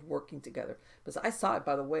advantages of working together. Because I saw it,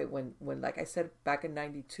 by the way, when like I said, back in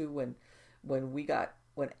 92, when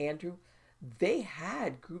Andrew, they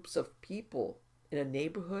had groups of people in a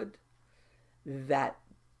neighborhood that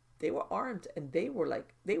they were armed, and they were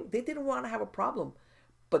like, they didn't want to have a problem,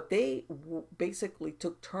 but they basically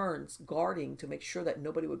took turns guarding to make sure that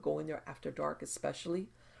nobody would go in there after dark, especially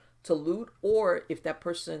to loot, or if that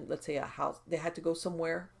person, let's say a house, they had to go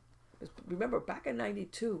somewhere. Remember, back in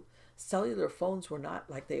 92, cellular phones were not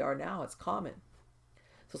like they are now. It's common.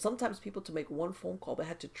 So sometimes people, to make one phone call, they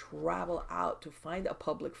had to travel out to find a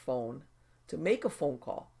public phone to make a phone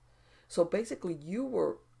call. So basically you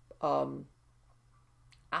were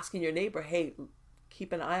asking your neighbor, hey,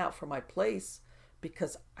 keep an eye out for my place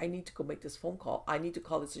because I need to go make this phone call. I need to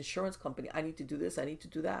call this insurance company. I need to do this. I need to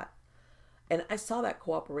do that. And I saw that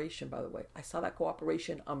cooperation, by the way. I saw that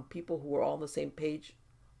cooperation on people who were all on the same page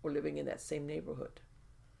or living in that same neighborhood.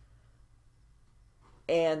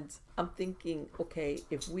 And I'm thinking, okay,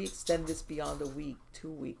 if we extend this beyond a week,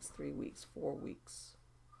 2 weeks, 3 weeks, 4 weeks,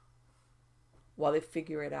 while they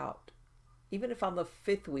figure it out, even if on the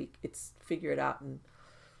 5th week it's figure it out and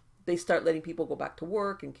they start letting people go back to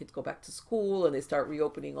work and kids go back to school and they start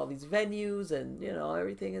reopening all these venues and,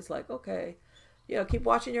 everything is like, okay, keep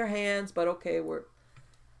washing your hands, but okay, we're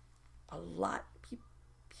a lot,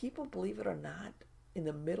 people, believe it or not, in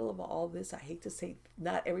the middle of all this, I hate to say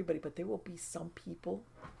not everybody, but there will be some people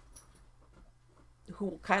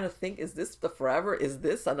who kind of think, is this the forever? Is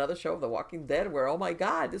this another show of The Walking Dead where, oh my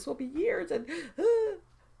God, this will be years? And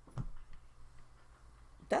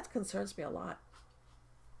that concerns me a lot.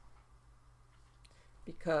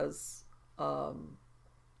 Because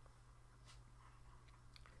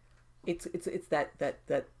it's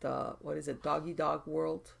that what is it, doggy dog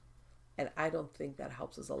world, and I don't think that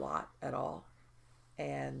helps us a lot at all.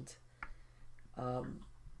 And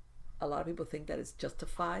a lot of people think that it's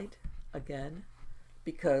justified, again,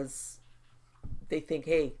 because they think,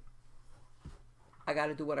 hey, I got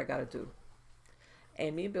to do what I got to do.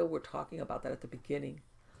 And me and Bill were talking about that at the beginning.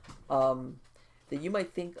 That you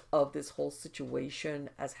might think of this whole situation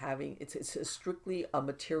as having, it's strictly a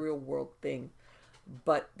material world thing,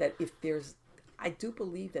 but that if there's, I do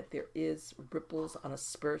believe that there is ripples on a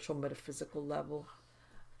spiritual, metaphysical level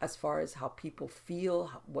as far as how people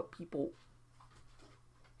feel, what people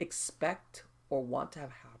expect or want to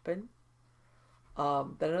have happen.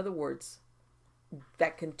 That in other words,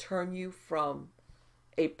 that can turn you from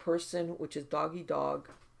a person which is doggy dog,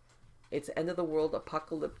 it's end of the world,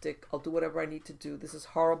 apocalyptic, I'll do whatever I need to do, this is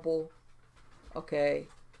horrible, okay,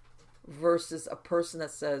 versus a person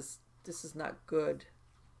that says, this is not good,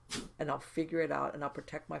 and I'll figure it out, and I'll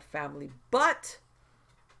protect my family, but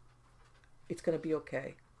it's going to be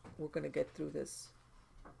okay. We're going to get through this.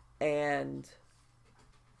 And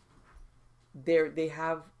they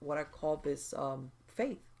have what I call this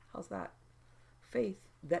faith. How's that? Faith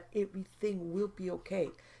that everything will be okay.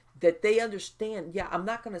 That they understand, yeah, I'm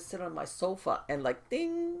not going to sit on my sofa and like,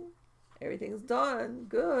 ding, everything's done,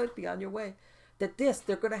 good, be on your way. That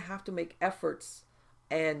they're going to have to make efforts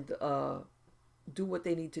and do what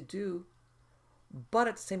they need to do. But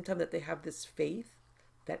at the same time that they have this faith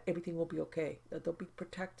that everything will be okay, that they'll be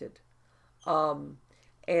protected.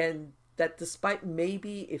 And that despite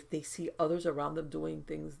maybe if they see others around them doing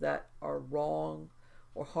things that are wrong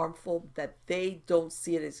or harmful, that they don't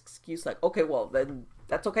see it as an excuse like, okay, well, then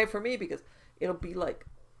that's okay for me, because it'll be like,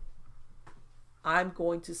 I'm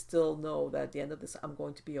going to still know that at the end of this, I'm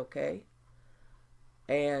going to be okay.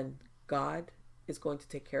 And God is going to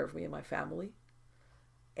take care of me and my family.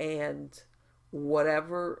 And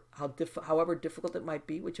whatever, however difficult it might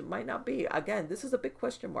be, which it might not be. Again, this is a big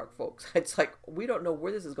question mark, folks. It's like, we don't know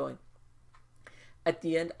where this is going. At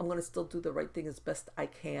the end, I'm going to still do the right thing as best I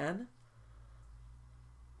can.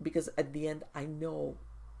 Because at the end, I know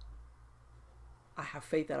I have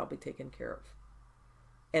faith that I'll be taken care of.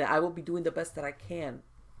 And I will be doing the best that I can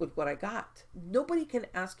with what I got. Nobody can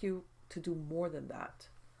ask you to do more than that.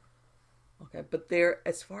 Okay, but there,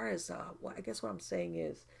 as far as, I guess what I'm saying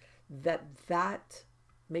is that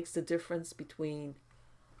makes the difference between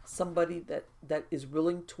somebody that is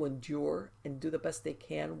willing to endure and do the best they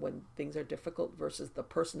can when things are difficult versus the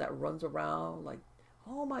person that runs around like,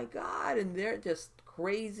 oh my God, and they're just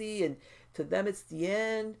crazy, and to them it's the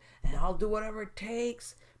end, and I'll do whatever it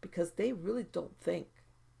takes, because they really don't think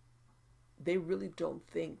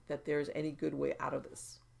that there's any good way out of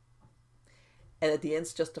this. And at the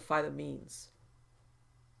ends justify the means.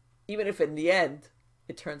 Even if in the end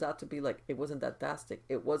it turns out to be like, it wasn't that drastic,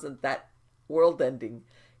 it wasn't that world ending,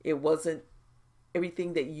 it wasn't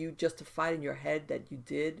everything that you justified in your head that you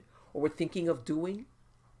did or were thinking of doing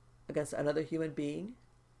against another human being.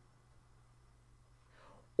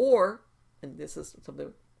 Or, and this is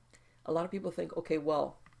something, a lot of people think, okay,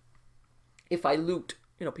 well, if I loot,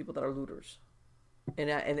 people that are looters,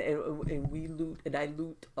 and we loot, and I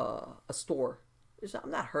loot a store.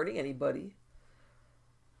 I'm not hurting anybody.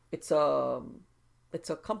 It's a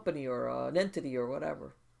company or an entity or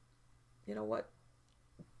whatever. You know what?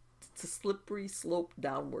 It's a slippery slope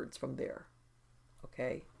downwards from there.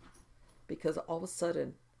 Okay? Because all of a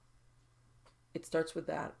sudden, it starts with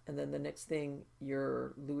that, and then the next thing,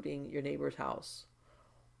 you're looting your neighbor's house,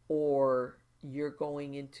 or you're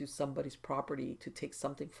going into somebody's property to take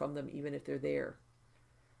something from them, even if they're there.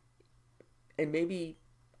 And maybe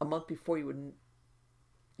a month before,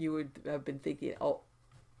 you would have been thinking, oh,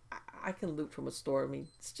 I can loot from a store. I mean,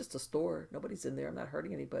 it's just a store. Nobody's in there. I'm not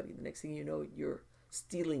hurting anybody. The next thing you know, you're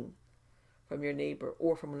stealing from your neighbor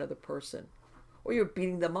or from another person, or you're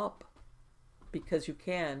beating them up because you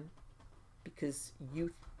can, because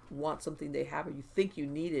you want something they have, or you think you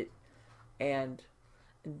need it. And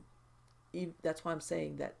that's why I'm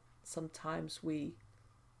saying that sometimes we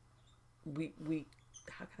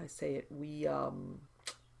how can I say it? We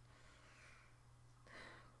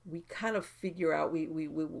kind of figure out,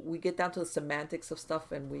 we get down to the semantics of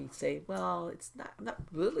stuff, and we say, well, I'm not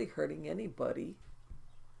really hurting anybody.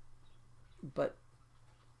 But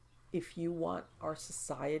if you want our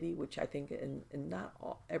society, which I think, and not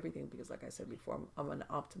everything, because like I said before, I'm an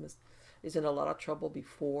optimist, is in a lot of trouble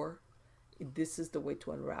before, this is the way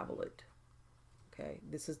to unravel it. Okay,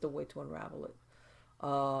 this is the way to unravel it.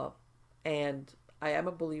 And I am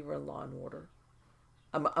a believer in law and order.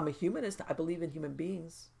 I'm a humanist. I believe in human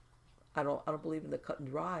beings. I don't believe in the cut and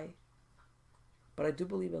dry, but I do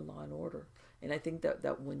believe in law and order. And I think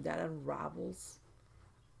that when that unravels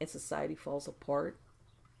and society falls apart,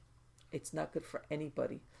 it's not good for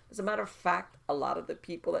anybody. As a matter of fact, a lot of the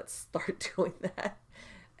people that start doing that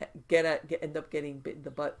end up getting bit in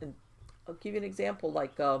the butt. And I'll give you an example,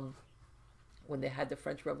 like when they had the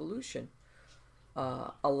French Revolution,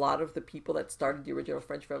 a lot of the people that started the original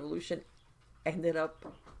French Revolution ended up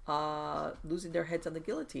losing their heads on the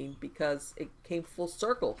guillotine, because it came full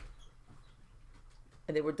circle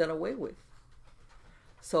and they were done away with.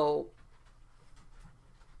 So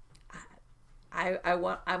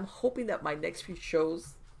I'm hoping that my next few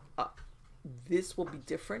shows, this will be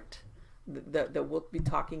different, that we'll be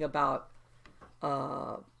talking about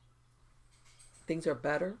things are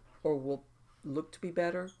better, or will look to be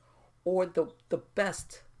better, or the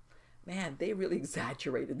best. Man, they really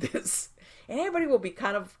exaggerated this, and everybody will be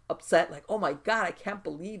kind of upset, like, oh my God, I can't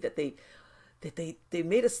believe that they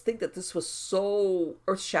made us think that this was so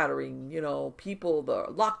earth-shattering, people, the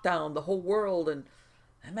lockdown, the whole world, and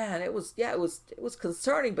man, it was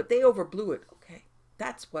concerning, but they overblew it. Okay,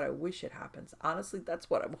 that's what I wish it happens. Honestly, that's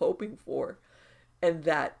what I'm hoping for, and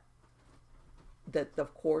that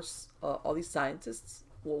of course all these scientists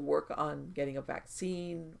will work on getting a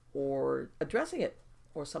vaccine or addressing it,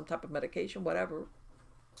 or some type of medication, whatever.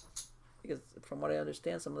 Because from what I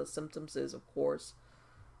understand, some of the symptoms is, of course,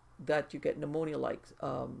 that you get pneumonia-like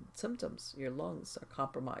symptoms. Your lungs are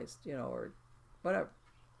compromised, or whatever.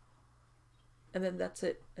 And then that's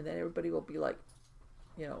it. And then everybody will be like,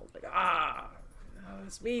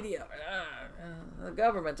 this media, the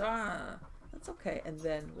government, that's okay. And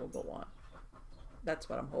then we'll go on. That's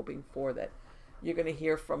what I'm hoping for, that you're going to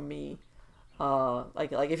hear from me.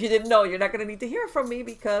 Like if you didn't know, you're not going to need to hear from me,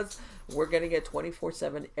 because we're going to get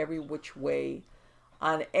 24/7 every which way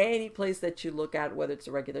on any place that you look at, whether it's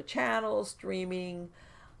a regular channel, streaming,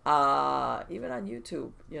 even on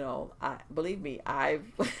YouTube. Believe me, I've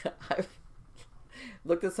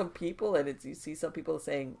looked at some people, and you see some people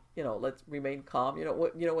saying, let's remain calm. You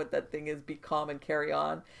know what that thing is, be calm and carry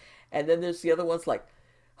on. And then there's the other ones like,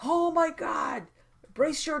 oh my God,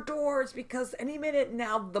 brace your doors, because any minute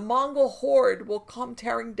now the Mongol horde will come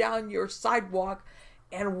tearing down your sidewalk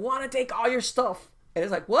and want to take all your stuff. And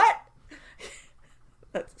it's like, what?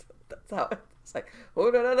 that's how it's like,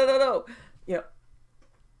 oh, no.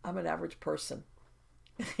 I'm an average person.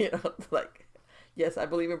 Like, yes, I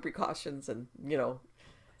believe in precautions and,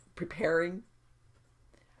 preparing.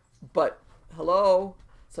 But, hello.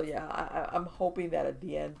 So, yeah, I'm hoping that at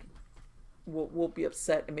the end, we'll be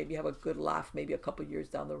upset and maybe have a good laugh, maybe a couple years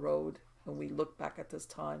down the road when we look back at this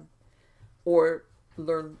time, or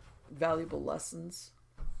learn valuable lessons.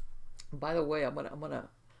 By the way, I'm gonna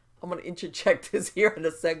interject this here in a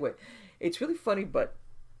segue. It's really funny, but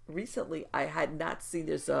recently I had not seen,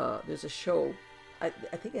 there's a show, I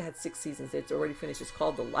think it had 6 seasons. It's already finished. It's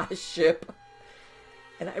called The Last Ship,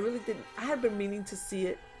 and I had been meaning to see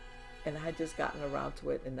it, and I had just gotten around to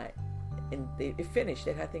it, and it finished.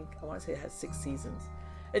 I want to say it has 6 seasons.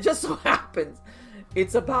 It just so happens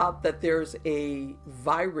it's about that there's a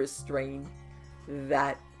virus strain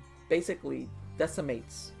that basically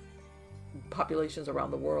decimates populations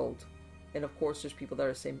around the world. And of course, there's people that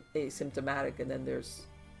are asymptomatic, and then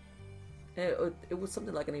it was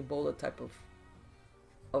something like an Ebola type of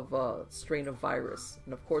strain of virus,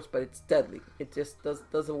 and of course, but it's deadly. It just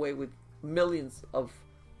does away with millions of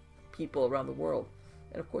people around the world.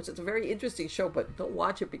 And of course, it's a very interesting show, but don't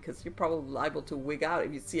watch it because you're probably liable to wig out.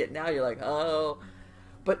 If you see it now, you're like, oh.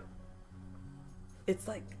 But it's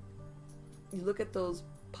like, you look at those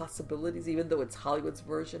possibilities, even though it's Hollywood's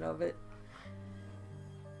version of it.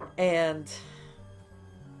 And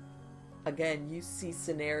again, you see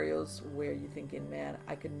scenarios where you're thinking, man,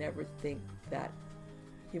 I could never think that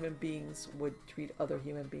human beings would treat other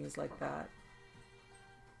human beings like that.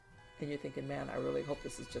 And you're thinking, man, I really hope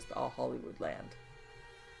this is just all Hollywood land.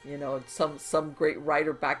 You know, some great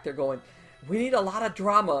writer back there going, we need a lot of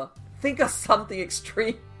drama. Think of something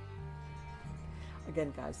extreme.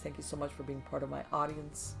 Again, guys, thank you so much for being part of my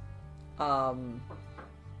audience. Again,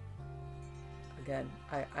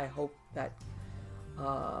 I hope that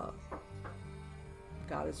God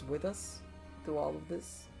is with us through all of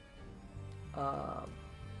this.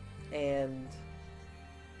 And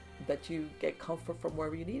that you get comfort from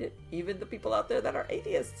wherever you need it. Even the people out there that are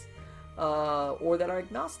atheists, or that are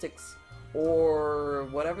agnostics, or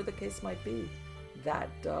whatever the case might be, that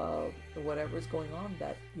whatever is going on,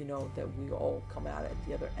 that, you know, that we all come out at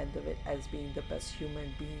the other end of it as being the best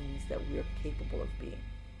human beings that we are capable of being.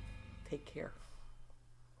 Take care.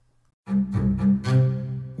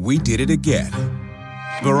 We did it again.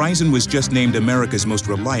 Verizon was just named America's most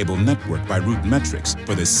reliable network by Root Metrics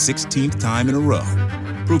for the 16th time in a row,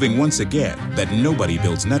 proving once again that nobody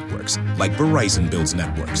builds networks like Verizon builds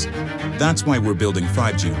networks. That's why we're building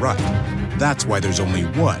 5G right. That's why there's only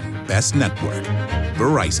one best network,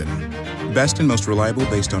 Verizon. Best and most reliable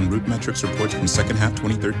based on Root Metrics reports from second half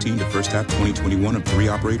 2013 to first half 2021 of 3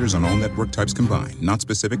 operators on all network types combined, not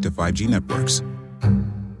specific to 5G networks.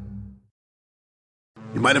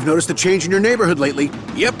 You might have noticed a change in your neighborhood lately.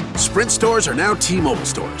 Yep, Sprint stores are now T-Mobile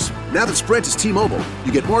stores. Now that Sprint is T-Mobile,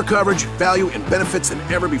 you get more coverage, value, and benefits than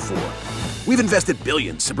ever before. We've invested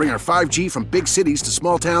billions to bring our 5G from big cities to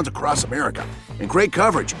small towns across America. And great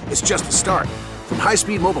coverage is just the start. From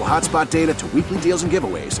high-speed mobile hotspot data to weekly deals and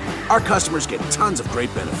giveaways, our customers get tons of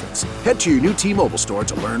great benefits. Head to your new T-Mobile store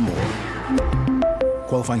to learn more.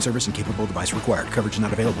 Qualifying service and capable device required. Coverage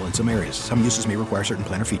not available in some areas. Some uses may require certain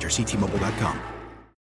plan or features. See T-Mobile.com.